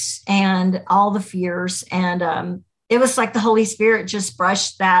ifs and all the fears? And it was like the Holy Spirit just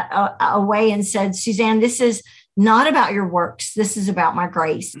brushed that away and said, Suzanne, this is not about your works. This is about my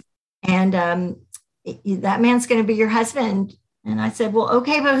grace. And that man's going to be your husband. And I said, well,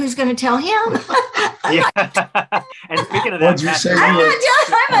 okay, but who's going to tell him? Yeah. And speaking of that,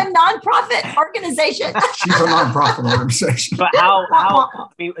 I'm a nonprofit organization. She's a nonprofit organization. But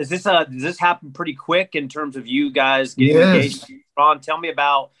does this happen pretty quick in terms of you guys getting engaged? Ron, tell me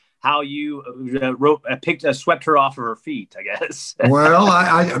about how you swept her off of her feet, I guess. Well,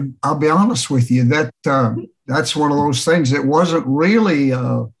 I'll be honest with you, that's one of those things that wasn't really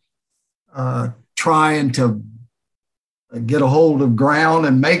trying to get a hold of ground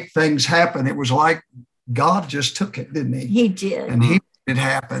and make things happen. It was like God just took it, didn't he? He did. And he made it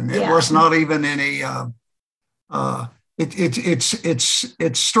happen. Yeah. It was not even any,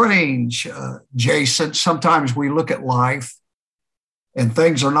 it's strange, Jason. Sometimes we look at life and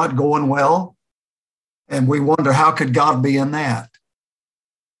things are not going well, and we wonder, how could God be in that?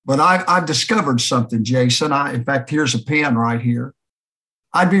 But I've discovered something, Jason. In fact, here's a pen right here.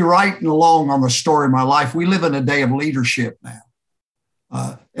 I'd be writing along on the story of my life. We live in a day of leadership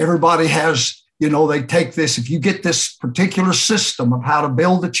now. Everybody has, they take this. If you get this particular system of how to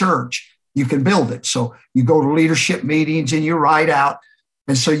build a church, you can build it. So you go to leadership meetings and you write out.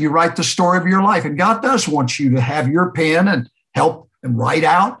 And so you write the story of your life. And God does want you to have your pen and help and write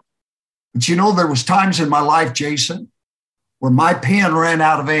out. But there was times in my life, Jason, where my pen ran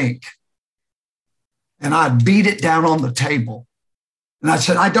out of ink. And I'd beat it down on the table. And I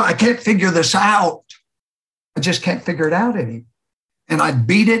said, I can't figure this out. I just can't figure it out any. And I'd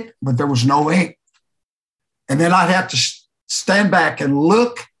beat it, but there was no ink. And then I'd have to stand back and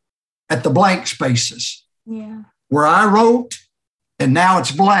look at the blank spaces where I wrote, and now it's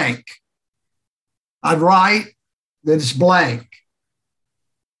blank. I'd write, then it's blank.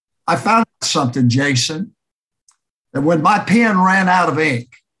 I found out something, Jason, that when my pen ran out of ink,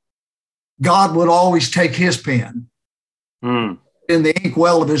 God would always take his pen in the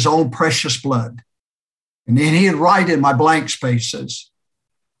inkwell of his own precious blood. And then he'd write in my blank spaces.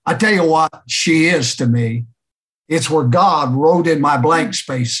 I tell you what she is to me. It's where God wrote in my blank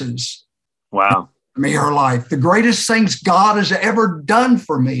spaces. Wow. Her life. The greatest things God has ever done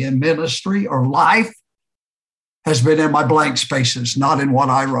for me in ministry or life has been in my blank spaces, not in what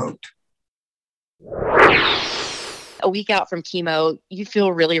I wrote. A week out from chemo, you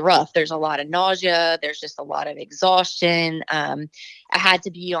feel really rough. There's a lot of nausea. There's just a lot of exhaustion. I had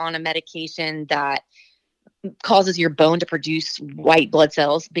to be on a medication that causes your bone to produce white blood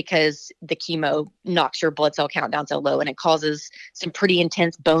cells because the chemo knocks your blood cell count down so low, and it causes some pretty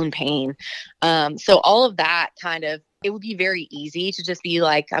intense bone pain. So all of that it would be very easy to just be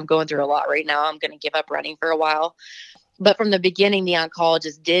like, I'm going through a lot right now. I'm going to give up running for a while. But from the beginning, the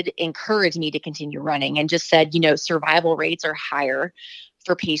oncologist did encourage me to continue running and just said, survival rates are higher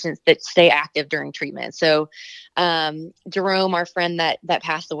for patients that stay active during treatment. So Jerome, our friend that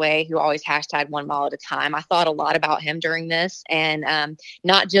passed away, who always hashtag 1 mile at a time, I thought a lot about him during this, and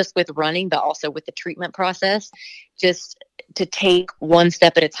not just with running, but also with the treatment process, just to take one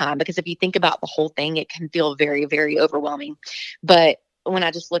step at a time. Because if you think about the whole thing, it can feel very, very overwhelming. But when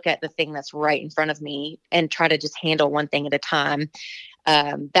I just look at the thing that's right in front of me and try to just handle one thing at a time,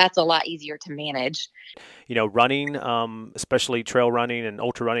 that's a lot easier to manage. Running, especially trail running and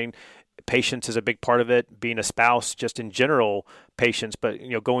ultra running, patience is a big part of it. Being a spouse, just in general, patience. But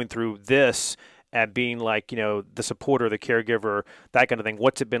going through this and being like the supporter, the caregiver, that kind of thing.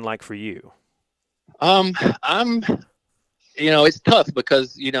 What's it been like for you? It's tough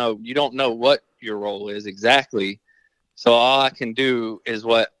because you don't know what your role is exactly. So all I can do is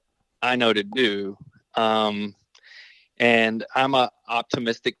what I know to do. And I'm an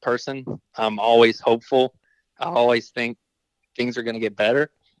optimistic person. I'm always hopeful. I always think things are going to get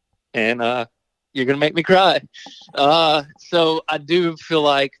better. And you're going to make me cry. So I do feel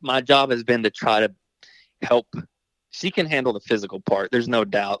like my job has been to try to help. She can handle the physical part. There's no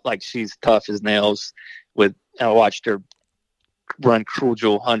doubt. Like, she's tough as nails. I watched her run Cruel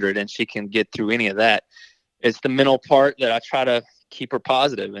Jewel 100, and she can get through any of that. It's the mental part that I try to keep her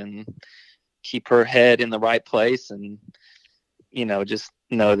positive and keep her head in the right place, and just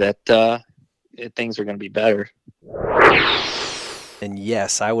know that things are going to be better. And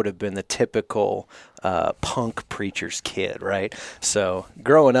yes, I would have been the typical punk preacher's kid, right? So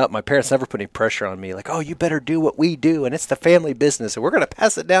growing up, my parents never put any pressure on me, like, oh, you better do what we do, and it's the family business, and we're going to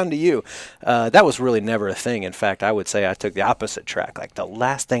pass it down to you. That was really never a thing. In fact, I would say I took the opposite track. Like, the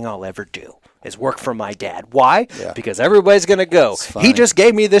last thing I'll ever do is work for my dad. Why? Yeah. Because everybody's going to go, he just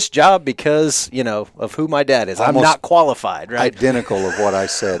gave me this job because, of who my dad is. I'm not qualified, right? Identical of what I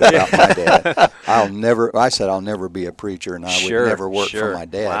said about my dad. I said I'll never be a preacher, and I would never work for my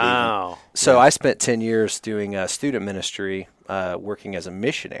dad. Wow. Even. So I spent 10 years doing student ministry, working as a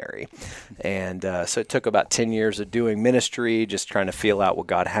missionary. And so it took about 10 years of doing ministry, just trying to feel out what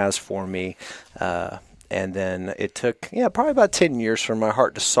God has for me. And then it took, probably about 10 years for my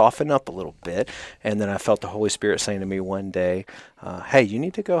heart to soften up a little bit. And then I felt the Holy Spirit saying to me one day, hey, you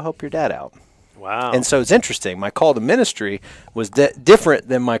need to go help your dad out. Wow. And so it's interesting. My call to ministry was different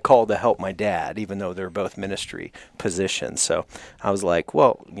than my call to help my dad, even though they're both ministry positions. So I was like,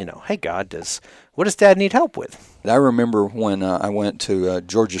 well, hey, God, what does Dad need help with? I remember when I went to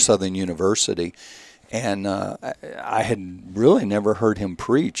Georgia Southern University, and I had really never heard him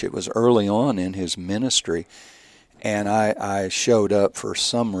preach. It was early on in his ministry. And I showed up for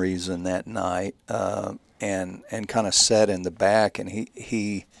some reason that night and kind of sat in the back, and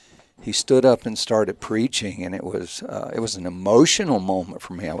he stood up and started preaching, and it was an emotional moment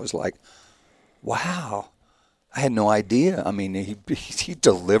for me. I was like, wow. I had no idea. I mean, he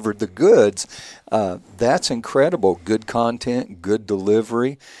delivered the goods. That's incredible. Good content, good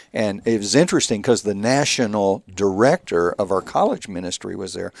delivery. And it was interesting because the national director of our college ministry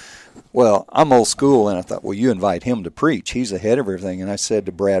was there. Well, I'm old school, and I thought, well, you invite him to preach. He's the head of everything. And I said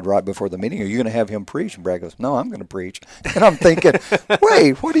to Brad right before the meeting, are you going to have him preach? And Brad goes, no, I'm going to preach. And I'm thinking,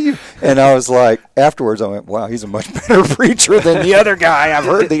 wait, what are you? And I was like, afterwards, I went, wow, he's a much better preacher than the other guy. I've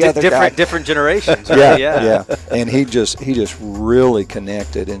heard the other guy. Different generations. Right? Yeah. And he just really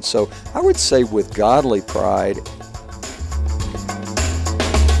connected. And so I would say with godly pride,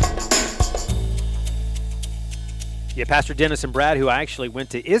 yeah, Pastor Dennis and Brad, who I actually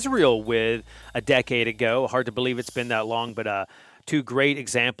went to Israel with a decade ago. Hard to believe it's been that long, but two great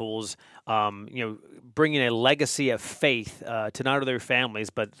examples, bringing a legacy of faith to not only their families,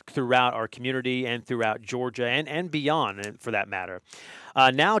 but throughout our community and throughout Georgia and beyond, for that matter.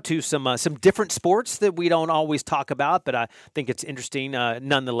 Now to some different sports that we don't always talk about, but I think it's interesting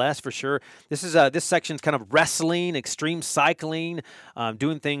nonetheless for sure. This section is kind of wrestling, extreme cycling,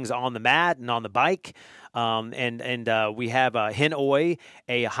 doing things on the mat and on the bike. And we have Hin Oy,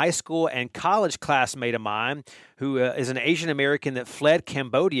 a high school and college classmate of mine who is an Asian American that fled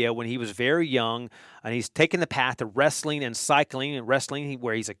Cambodia when he was very young, and he's taken the path of wrestling and cycling. And wrestling,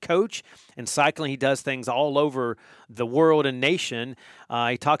 where he's a coach, and cycling, he does things all over the world and nation.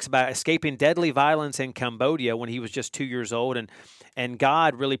 He talks about escaping deadly violence in Cambodia when he was just 2 years old, and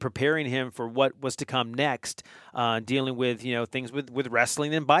God really preparing him for what was to come next, dealing with things with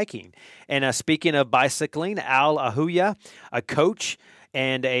wrestling and biking. And speaking of bicycling, Al Ahuya, a coach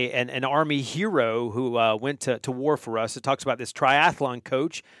and an Army hero who went to war for us. It talks about this triathlon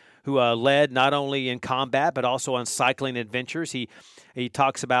coach who led not only in combat but also on cycling adventures. He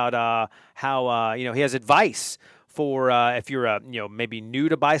talks about how he has advice for if you're maybe new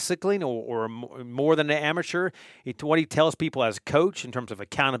to bicycling or more than an amateur. What he tells people as a coach in terms of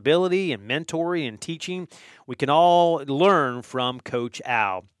accountability and mentoring and teaching, we can all learn from Coach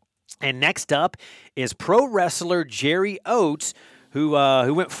Al. And next up is pro wrestler Jerry Oates, who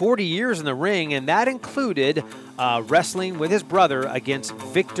went 40 years in the ring, and that included wrestling with his brother against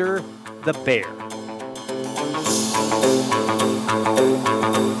Victor the Bear.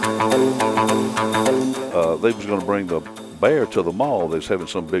 They was going to bring the bear to the mall. They was having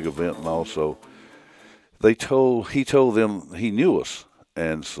some big event, and also he told them he knew us,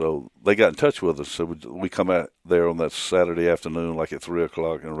 and so they got in touch with us. So we come out there on that Saturday afternoon, like at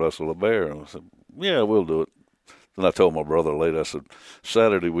 3:00, and wrestle a bear. And I said, "Yeah, we'll do it." Then I told my brother later, I said,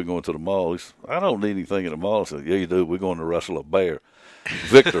 "Saturday we're going to the mall." He said, "I don't need anything at the mall." I said, "Yeah, you do. We're going to wrestle a bear."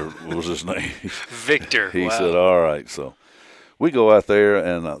 Victor was his name. Victor. He wow. said, "All right." So we go out there,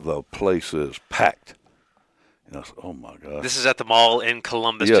 and the place is packed. And I said, "Oh, my God." This is at the mall in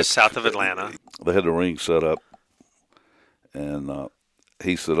Columbus, just south of Atlanta. They had the ring set up, and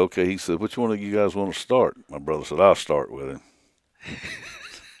he said, "Okay." He said, "Which one of you guys want to start?" My brother said, "I'll start with him."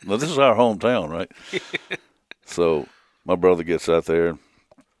 Now, this is our hometown, right? So my brother gets out there,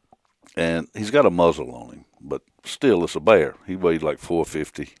 and he's got a muzzle on him, but still, it's a bear. He weighed like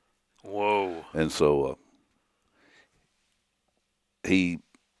 450. Whoa. And so he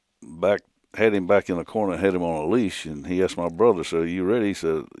had him back in the corner and had him on a leash, and he asked my brother, "So, are you ready?" He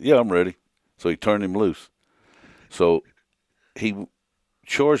said, "Yeah, I'm ready." So he turned him loose. So he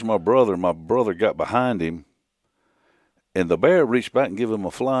charged my brother. My brother got behind him, and the bear reached back and gave him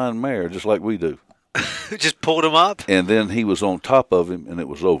a flying mare, just like we do. Just pulled him up? And then he was on top of him, and it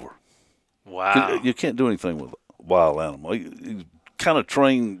was over. Wow. You can't do anything with a wild animal. He's kind of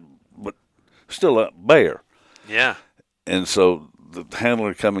trained, but still a bear. Yeah. And so the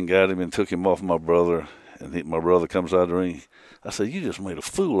handler come and got him and took him off my brother, and my brother comes out of the ring. I said, "You just made a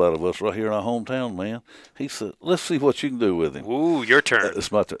fool out of us right here in our hometown, man." He said, "Let's see what you can do with him." Ooh, your turn.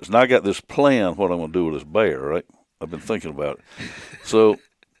 It's my turn. And I got this plan what I'm going to do with this bear, right? I've been thinking about it. So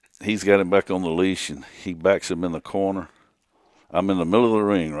he's got him back on the leash, and he backs him in the corner. I'm in the middle of the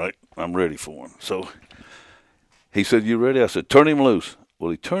ring, right? I'm ready for him. So he said, "You ready?" I said, "Turn him loose."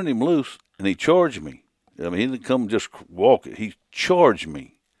 Well, he turned him loose, and he charged me. I mean, he didn't come just walk it. He charged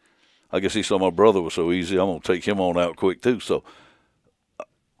me. I guess he saw my brother was so easy, I'm going to take him on out quick too. So,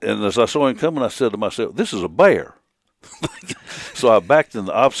 and as I saw him coming, I said to myself, "This is a bear." So I backed in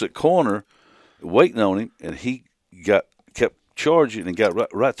the opposite corner, waiting on him, and he kept charging and got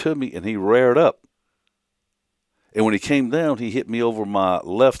right to me, and he reared up. And when he came down, he hit me over my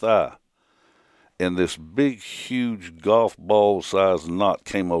left eye, and this big, huge golf ball size knot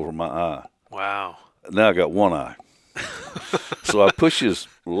came over my eye. Wow. Now I got one eye. So I push his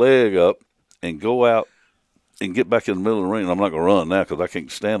leg up and go out and get back in the middle of the ring. I'm not going to run now because I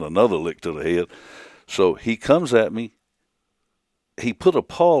can't stand another lick to the head. So he comes at me. He put a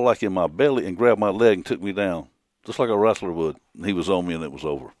paw like in my belly and grabbed my leg and took me down, just like a wrestler would. He was on me, and it was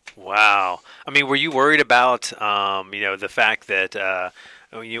over. Wow. I mean, were you worried about, the fact that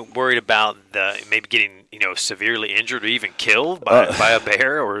you worried about maybe getting, severely injured or even killed by a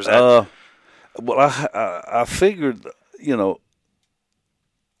bear, or is that? Well, I figured,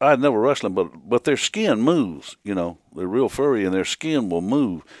 I'd never wrestled them, but their skin moves. They're real furry, and their skin will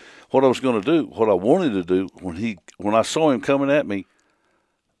move. What I was going to do, what I wanted to do, when I saw him coming at me,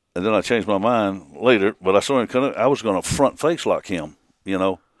 and then I changed my mind later, but I saw him coming, I was going to front face lock him,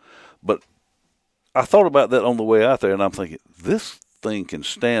 But I thought about that on the way out there, and I'm thinking, this thing can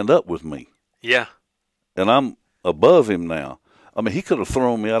stand up with me. Yeah. And I'm above him now. I mean, he could have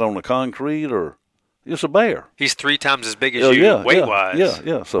thrown me out on the concrete, or it's a bear. He's 3 times as big as you, weight-wise.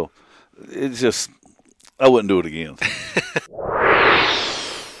 Yeah. So it's just, I wouldn't do it again.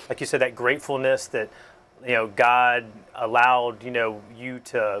 like you said, that gratefulness that, God allowed, you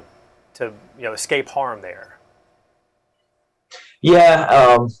to escape harm there?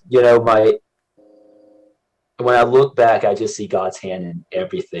 Yeah. When I look back, I just see God's hand in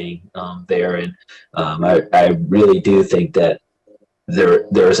everything there. And I really do think that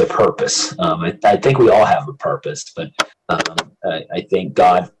there is a purpose. I think we all have a purpose, but I think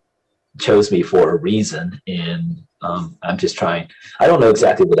God chose me for a reason. And I'm just trying, I don't know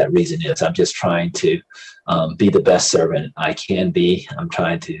exactly what that reason is. I'm just trying to be the best servant I can be. I'm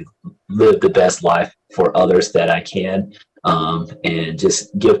trying to live the best life for others that I can, and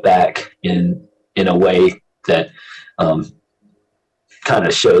just give back in a way that kind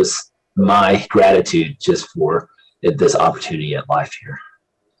of shows my gratitude just for this opportunity at life here.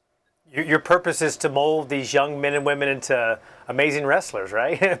 Your purpose is to mold these young men and women into amazing wrestlers,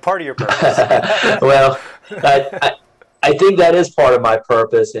 right? Part of your purpose. Well, I think that is part of my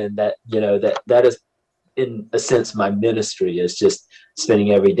purpose, and that that is, in a sense, my ministry is just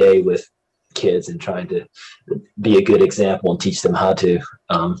spending every day with kids and trying to be a good example and teach them how to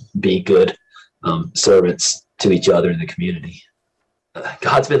be good servants to each other in the community.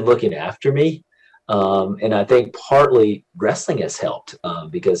 God's been looking after me, and I think partly wrestling has helped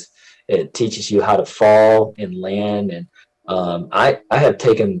because it teaches you how to fall and land. And I have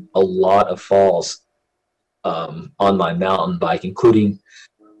taken a lot of falls on my mountain bike, including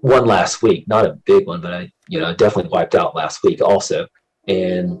one last week. Not a big one, but I definitely wiped out last week also.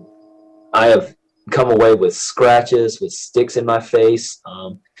 And I have come away with scratches, with sticks in my face,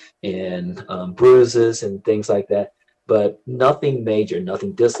 and bruises and things like that, but nothing major,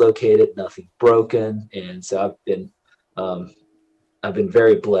 nothing dislocated, nothing broken. And so I've been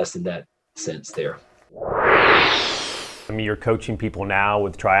very blessed in that sense there. I mean, you're coaching people now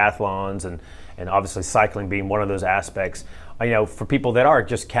with triathlons and obviously cycling being one of those aspects. For people that are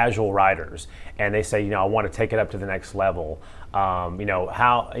just casual riders and they say, I want to take it up to the next level.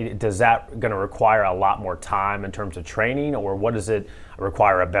 How does that going to require a lot more time in terms of training, or what does it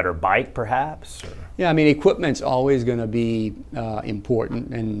require? A better bike, perhaps? Or? Yeah, I mean, equipment's always going to be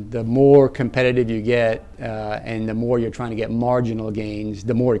important, and the more competitive you get, and the more you're trying to get marginal gains,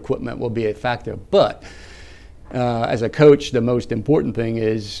 the more equipment will be a factor. But as a coach, the most important thing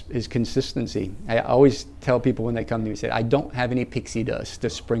is consistency. I always tell people when they come to me, I don't have any pixie dust to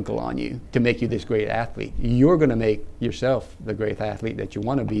sprinkle on you to make you this great athlete. You're going to make yourself the great athlete that you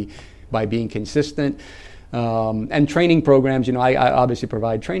want to be by being consistent. And training programs, I obviously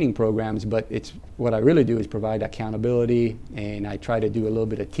provide training programs, but it's what I really do is provide accountability, and I try to do a little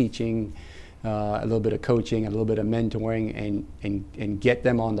bit of teaching, a little bit of coaching, a little bit of mentoring, and get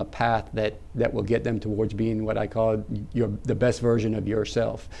them on the path that will get them towards being what I call the best version of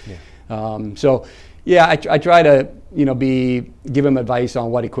yourself. Yeah. I try to give them advice on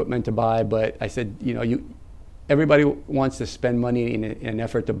what equipment to buy, but I said everybody wants to spend money in an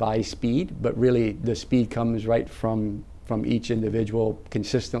effort to buy speed, but really the speed comes right from each individual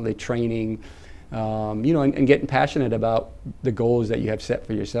consistently training. And getting passionate about the goals that you have set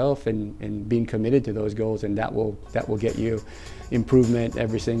for yourself and being committed to those goals, and that will get you improvement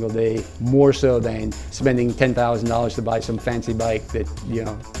every single day, more so than spending $10,000 to buy some fancy bike that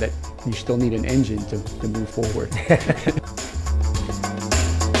you still need an engine to move forward.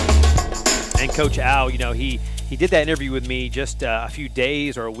 And Coach Al, he did that interview with me just a few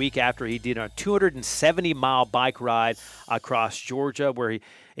days or a week after he did a 270-mile bike ride across Georgia, where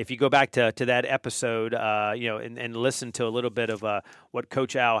if you go back to that episode, and listen to a little bit of what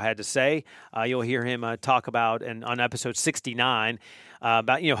Coach Al had to say, you'll hear him talk about, and on episode 69,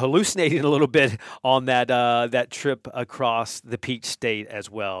 about hallucinating a little bit on that trip across the Peach State as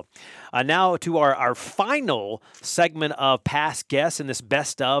well. Now to our final segment of past guests in this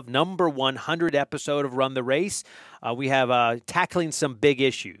best of number 100 episode of Run the Race. We have tackling some big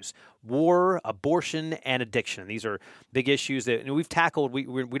issues: war, abortion, and addiction. These are big issues that we've tackled.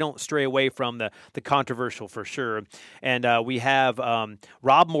 We don't stray away from the controversial for sure. And we have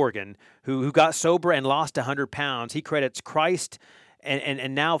Rob Morgan, who got sober and lost 100 pounds. He credits Christ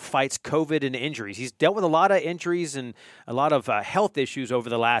and now fights COVID and injuries. He's dealt with a lot of injuries and a lot of health issues over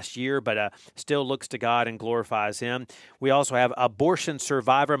the last year, but still looks to God and glorifies Him. We also have abortion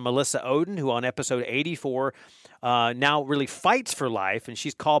survivor Melissa Oden, who on episode 84 now really fights for life, and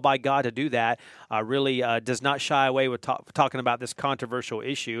she's called by God to do that. Really does not shy away with talking about this controversial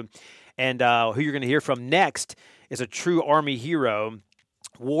issue. And who you're going to hear from next is a true Army hero,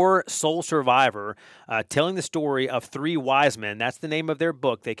 war soul survivor, telling the story of three wise men. That's the name of their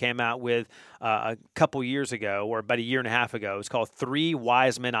book they came out with a couple years ago, or about a year and a half ago. It's called Three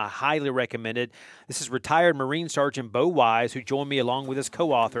Wise Men. I highly recommend it. This is retired Marine Sergeant Bo Wise, who joined me along with his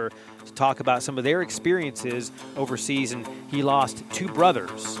co-author to talk about some of their experiences overseas. And he lost two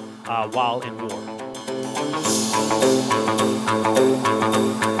brothers while in war.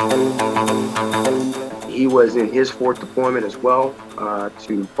 He was in his fourth deployment as well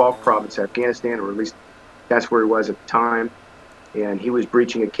to Balk Province, Afghanistan, or at least that's where he was at the time. And he was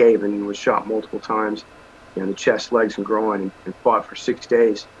breaching a cave and was shot multiple times in the chest, legs, and groin, and fought for 6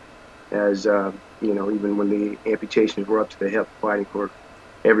 days as, even when the amputations were up to the hip, fighting for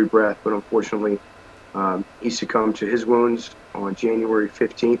every breath. But unfortunately, he succumbed to his wounds on January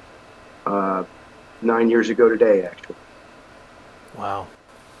 15th, 9 years ago today, actually. Wow.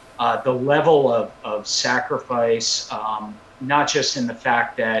 The level of sacrifice, not just in the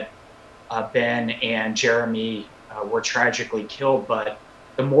fact that Ben and Jeremy were tragically killed, but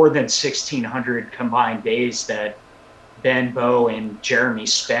the more than 1,600 combined days that Ben, Bo, and Jeremy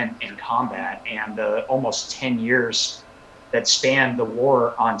spent in combat, and the almost 10 years that spanned the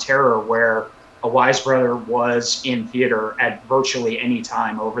war on terror, where a Wise brother was in theater at virtually any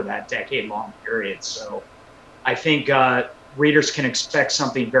time over that decade-long period. So I think readers can expect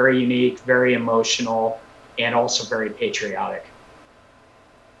something very unique, very emotional, and also very patriotic.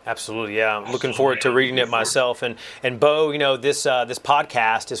 Absolutely, yeah. I'm looking forward to reading it myself. And Bo, this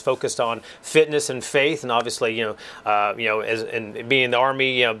podcast is focused on fitness and faith, and obviously, as and being in the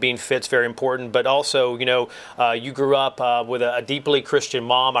Army, being fit's very important. But also, you grew up with a deeply Christian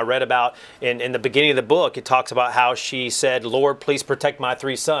mom. I read about in the beginning of the book, it talks about how she said, "Lord, please protect my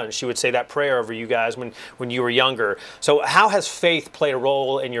three sons." She would say that prayer over you guys when you were younger. So, how has faith played a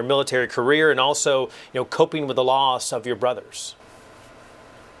role in your military career, and also, coping with the loss of your brothers?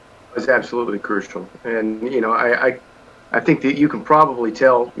 It's absolutely crucial, and I think that you can probably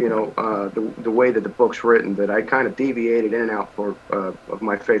tell, the way that the book's written, that I kind of deviated in and out of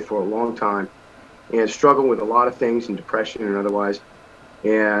my faith for a long time, and struggled with a lot of things, and depression and otherwise.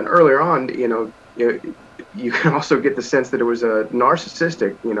 And earlier on, you can also get the sense that it was a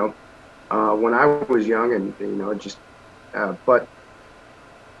narcissistic, when I was young, and but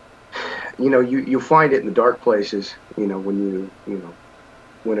you find it in the dark places,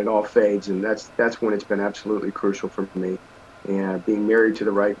 when it all fades, and that's when it's been absolutely crucial for me. And being married to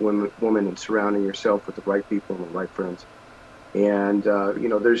the right woman and surrounding yourself with the right people and the right friends. And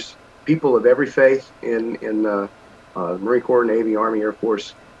there's people of every faith in the Marine Corps, Navy, Army, Air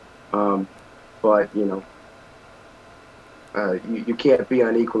Force, but you can't be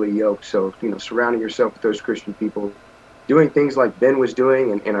unequally yoked. So surrounding yourself with those Christian people, doing things like Ben was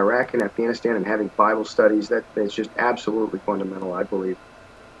doing in Iraq and Afghanistan, and having Bible studies, that's just absolutely fundamental, I believe.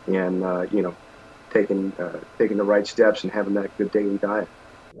 And taking the right steps and having that good daily diet.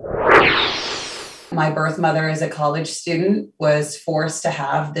 My birth mother, as a college student, was forced to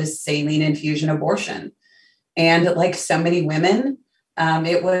have this saline infusion abortion, and like so many women,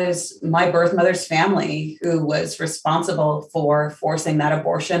 it was my birth mother's family who was responsible for forcing that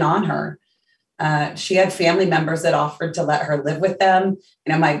abortion on her. She had family members that offered to let her live with them.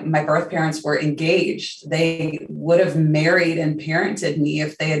 My birth parents were engaged. They would have married and parented me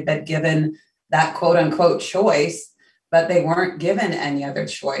if they had been given that quote unquote choice, but they weren't given any other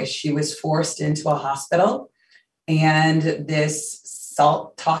choice. She was forced into a hospital, and this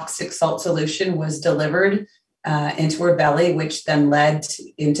toxic salt solution was delivered into her belly, which then led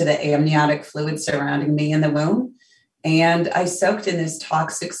into the amniotic fluid surrounding me in the womb. And I soaked in this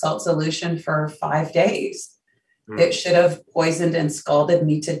toxic salt solution for 5 days. It should have poisoned and scalded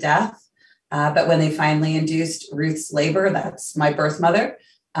me to death. But when they finally induced Ruth's labor, that's my birth mother,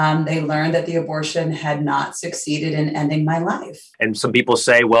 they learned that the abortion had not succeeded in ending my life. And some people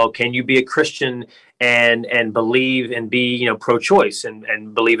say, well, can you be a Christian and believe and be, pro-choice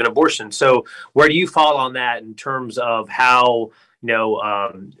and believe in abortion? So where do you fall on that in terms of how,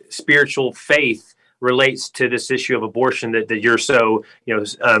 spiritual faith relates to this issue of abortion that you're so,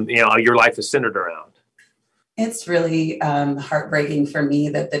 your life is centered around? It's really heartbreaking for me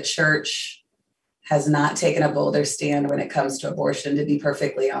that the church has not taken a bolder stand when it comes to abortion, to be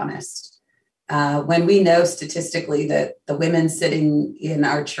perfectly honest. When we know statistically that the women sitting in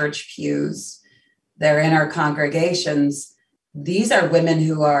our church pews, they're in our congregations, these are women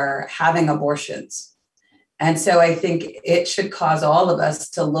who are having abortions. And so I think it should cause all of us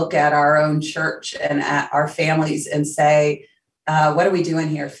to look at our own church and at our families and say, what are we doing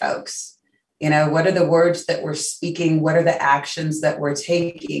here, folks? What are the words that we're speaking? What are the actions that we're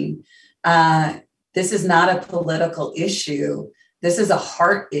taking? This is not a political issue. This is a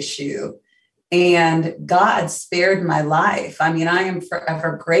heart issue. And God spared my life. I mean, I am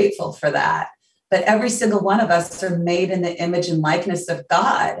forever grateful for that. But every single one of us are made in the image and likeness of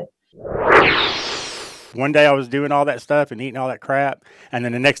God. One day I was doing all that stuff and eating all that crap, and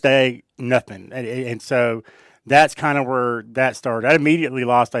then the next day, nothing. And so that's kind of where that started. I immediately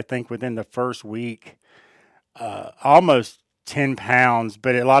lost, I think, within the first week, almost 10 pounds,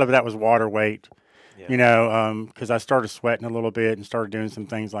 but a lot of that was water weight. Yeah. Because I started sweating a little bit and started doing some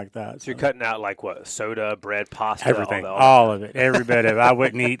things like that. So you're cutting out like what? Soda, bread, pasta, everything, all of it, every bit of it. I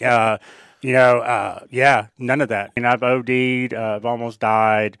wouldn't eat, none of that. And I've OD'd, I've almost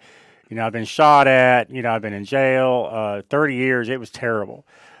died. I've been shot at. I've been in jail 30 years. It was terrible.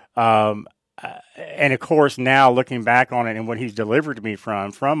 And of course, now looking back on it and what he's delivered me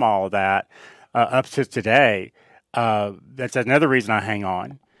from all of that up to today, that's another reason I hang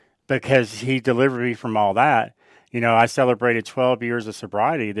on. Because he delivered me from all that. I celebrated 12 years of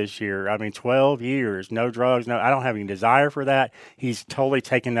sobriety this year. I mean, 12 years, no drugs, I don't have any desire for that. He's totally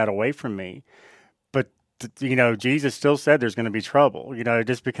taken that away from me. But, Jesus still said there's going to be trouble.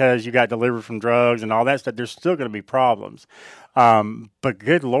 Just because you got delivered from drugs and all that stuff, there's still going to be problems. But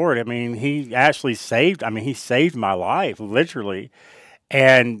good Lord, I mean, he actually saved my life, literally.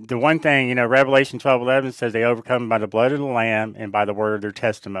 And the one thing, Revelation 12:11 says they overcome by the blood of the Lamb and by the word of their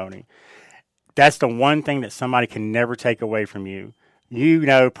testimony. That's the one thing that somebody can never take away from you. You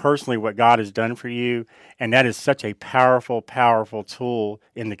know personally what God has done for you, and that is such a powerful, powerful tool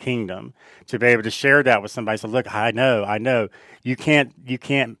in the kingdom to be able to share that with somebody. So look, I know. You can't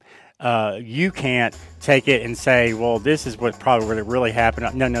take it and say, well, this is what probably really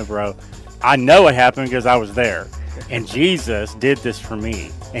happened. No, bro. I know it happened because I was there. And Jesus did this for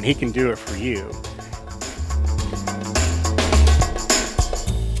me, and he can do it for you.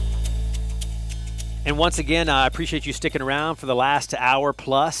 And once again, I appreciate you sticking around for the last hour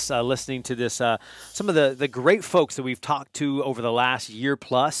plus, listening to this. Some of the great folks that we've talked to over the last year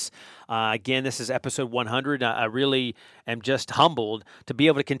plus. Again, this is episode 100. I really am just humbled to be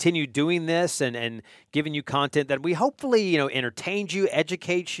able to continue doing this and giving you content that we hopefully, entertains you,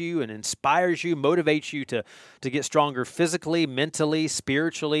 educates you, and inspires you, motivates you to get stronger physically, mentally,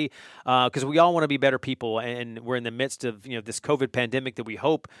 spiritually, because we all want to be better people. And we're in the midst of, this COVID pandemic that we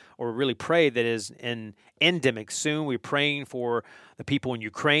hope or really pray that is an endemic soon. We're praying for the people in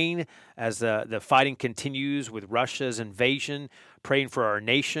Ukraine as the fighting continues with Russia's invasion, praying for our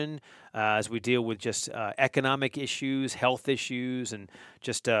nation as we deal with just economic issues, health issues, and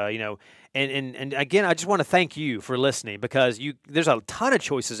just, and again, I just want to thank you for listening because there's a ton of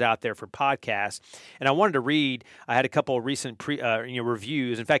choices out there for podcasts. And I wanted to read, I had a couple of recent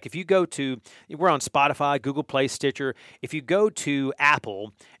reviews. In fact, if you go to, we're on Spotify, Google Play, Stitcher. If you go to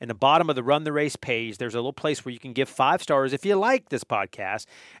Apple, in the bottom of the Run the Race page, there's a little place where you can give 5 stars if you like this podcast.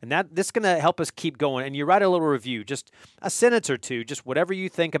 And this is going to help us keep going. And you write a little review, just a sentence or two, just whatever you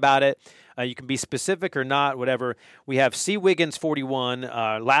think about it. You can be specific or not, whatever. We have C. Wiggins 41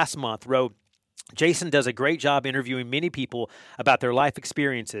 last month wrote, Jason does a great job interviewing many people about their life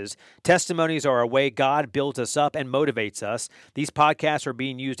experiences. Testimonies are a way God builds us up and motivates us. These podcasts are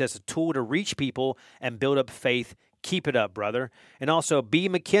being used as a tool to reach people and build up faith. Keep it up, brother. And also, B.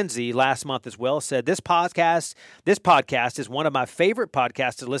 McKenzie last month as well said, this podcast is one of my favorite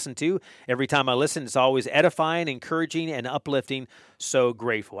podcasts to listen to. Every time I listen, it's always edifying, encouraging, and uplifting. So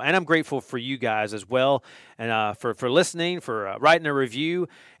grateful. And I'm grateful for you guys as well, and for listening, for writing a review.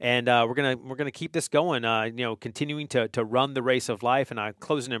 And we're gonna keep this going. Continuing to run the race of life. And I'm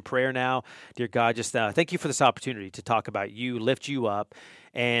closing in prayer now, dear God. Just thank you for this opportunity to talk about you, lift you up,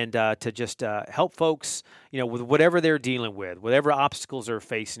 and to just help folks, with whatever they're dealing with, whatever obstacles they're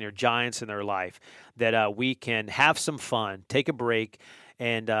facing, or giants in their life, that we can have some fun, take a break,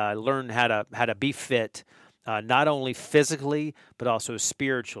 and learn how to be fit, not only physically but also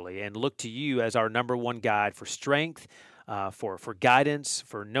spiritually, and look to you as our number one guide for strength, for guidance,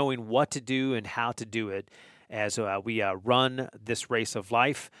 for knowing what to do and how to do it as we run this race of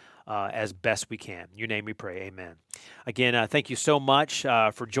life. As best we can. In your name we pray. Amen. Again, thank you so much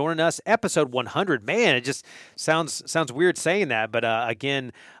for joining us. Episode 100. Man, it just sounds weird saying that, but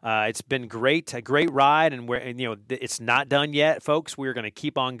again, it's been great, a great ride, and it's not done yet, folks. We're going to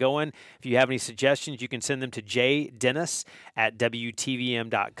keep on going. If you have any suggestions, you can send them to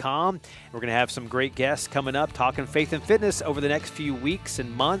jdennis@wtvm.com. We're going to have some great guests coming up talking faith and fitness over the next few weeks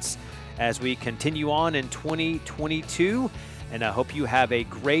and months as we continue on in 2022. And I hope you have a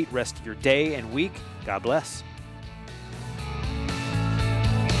great rest of your day and week. God bless.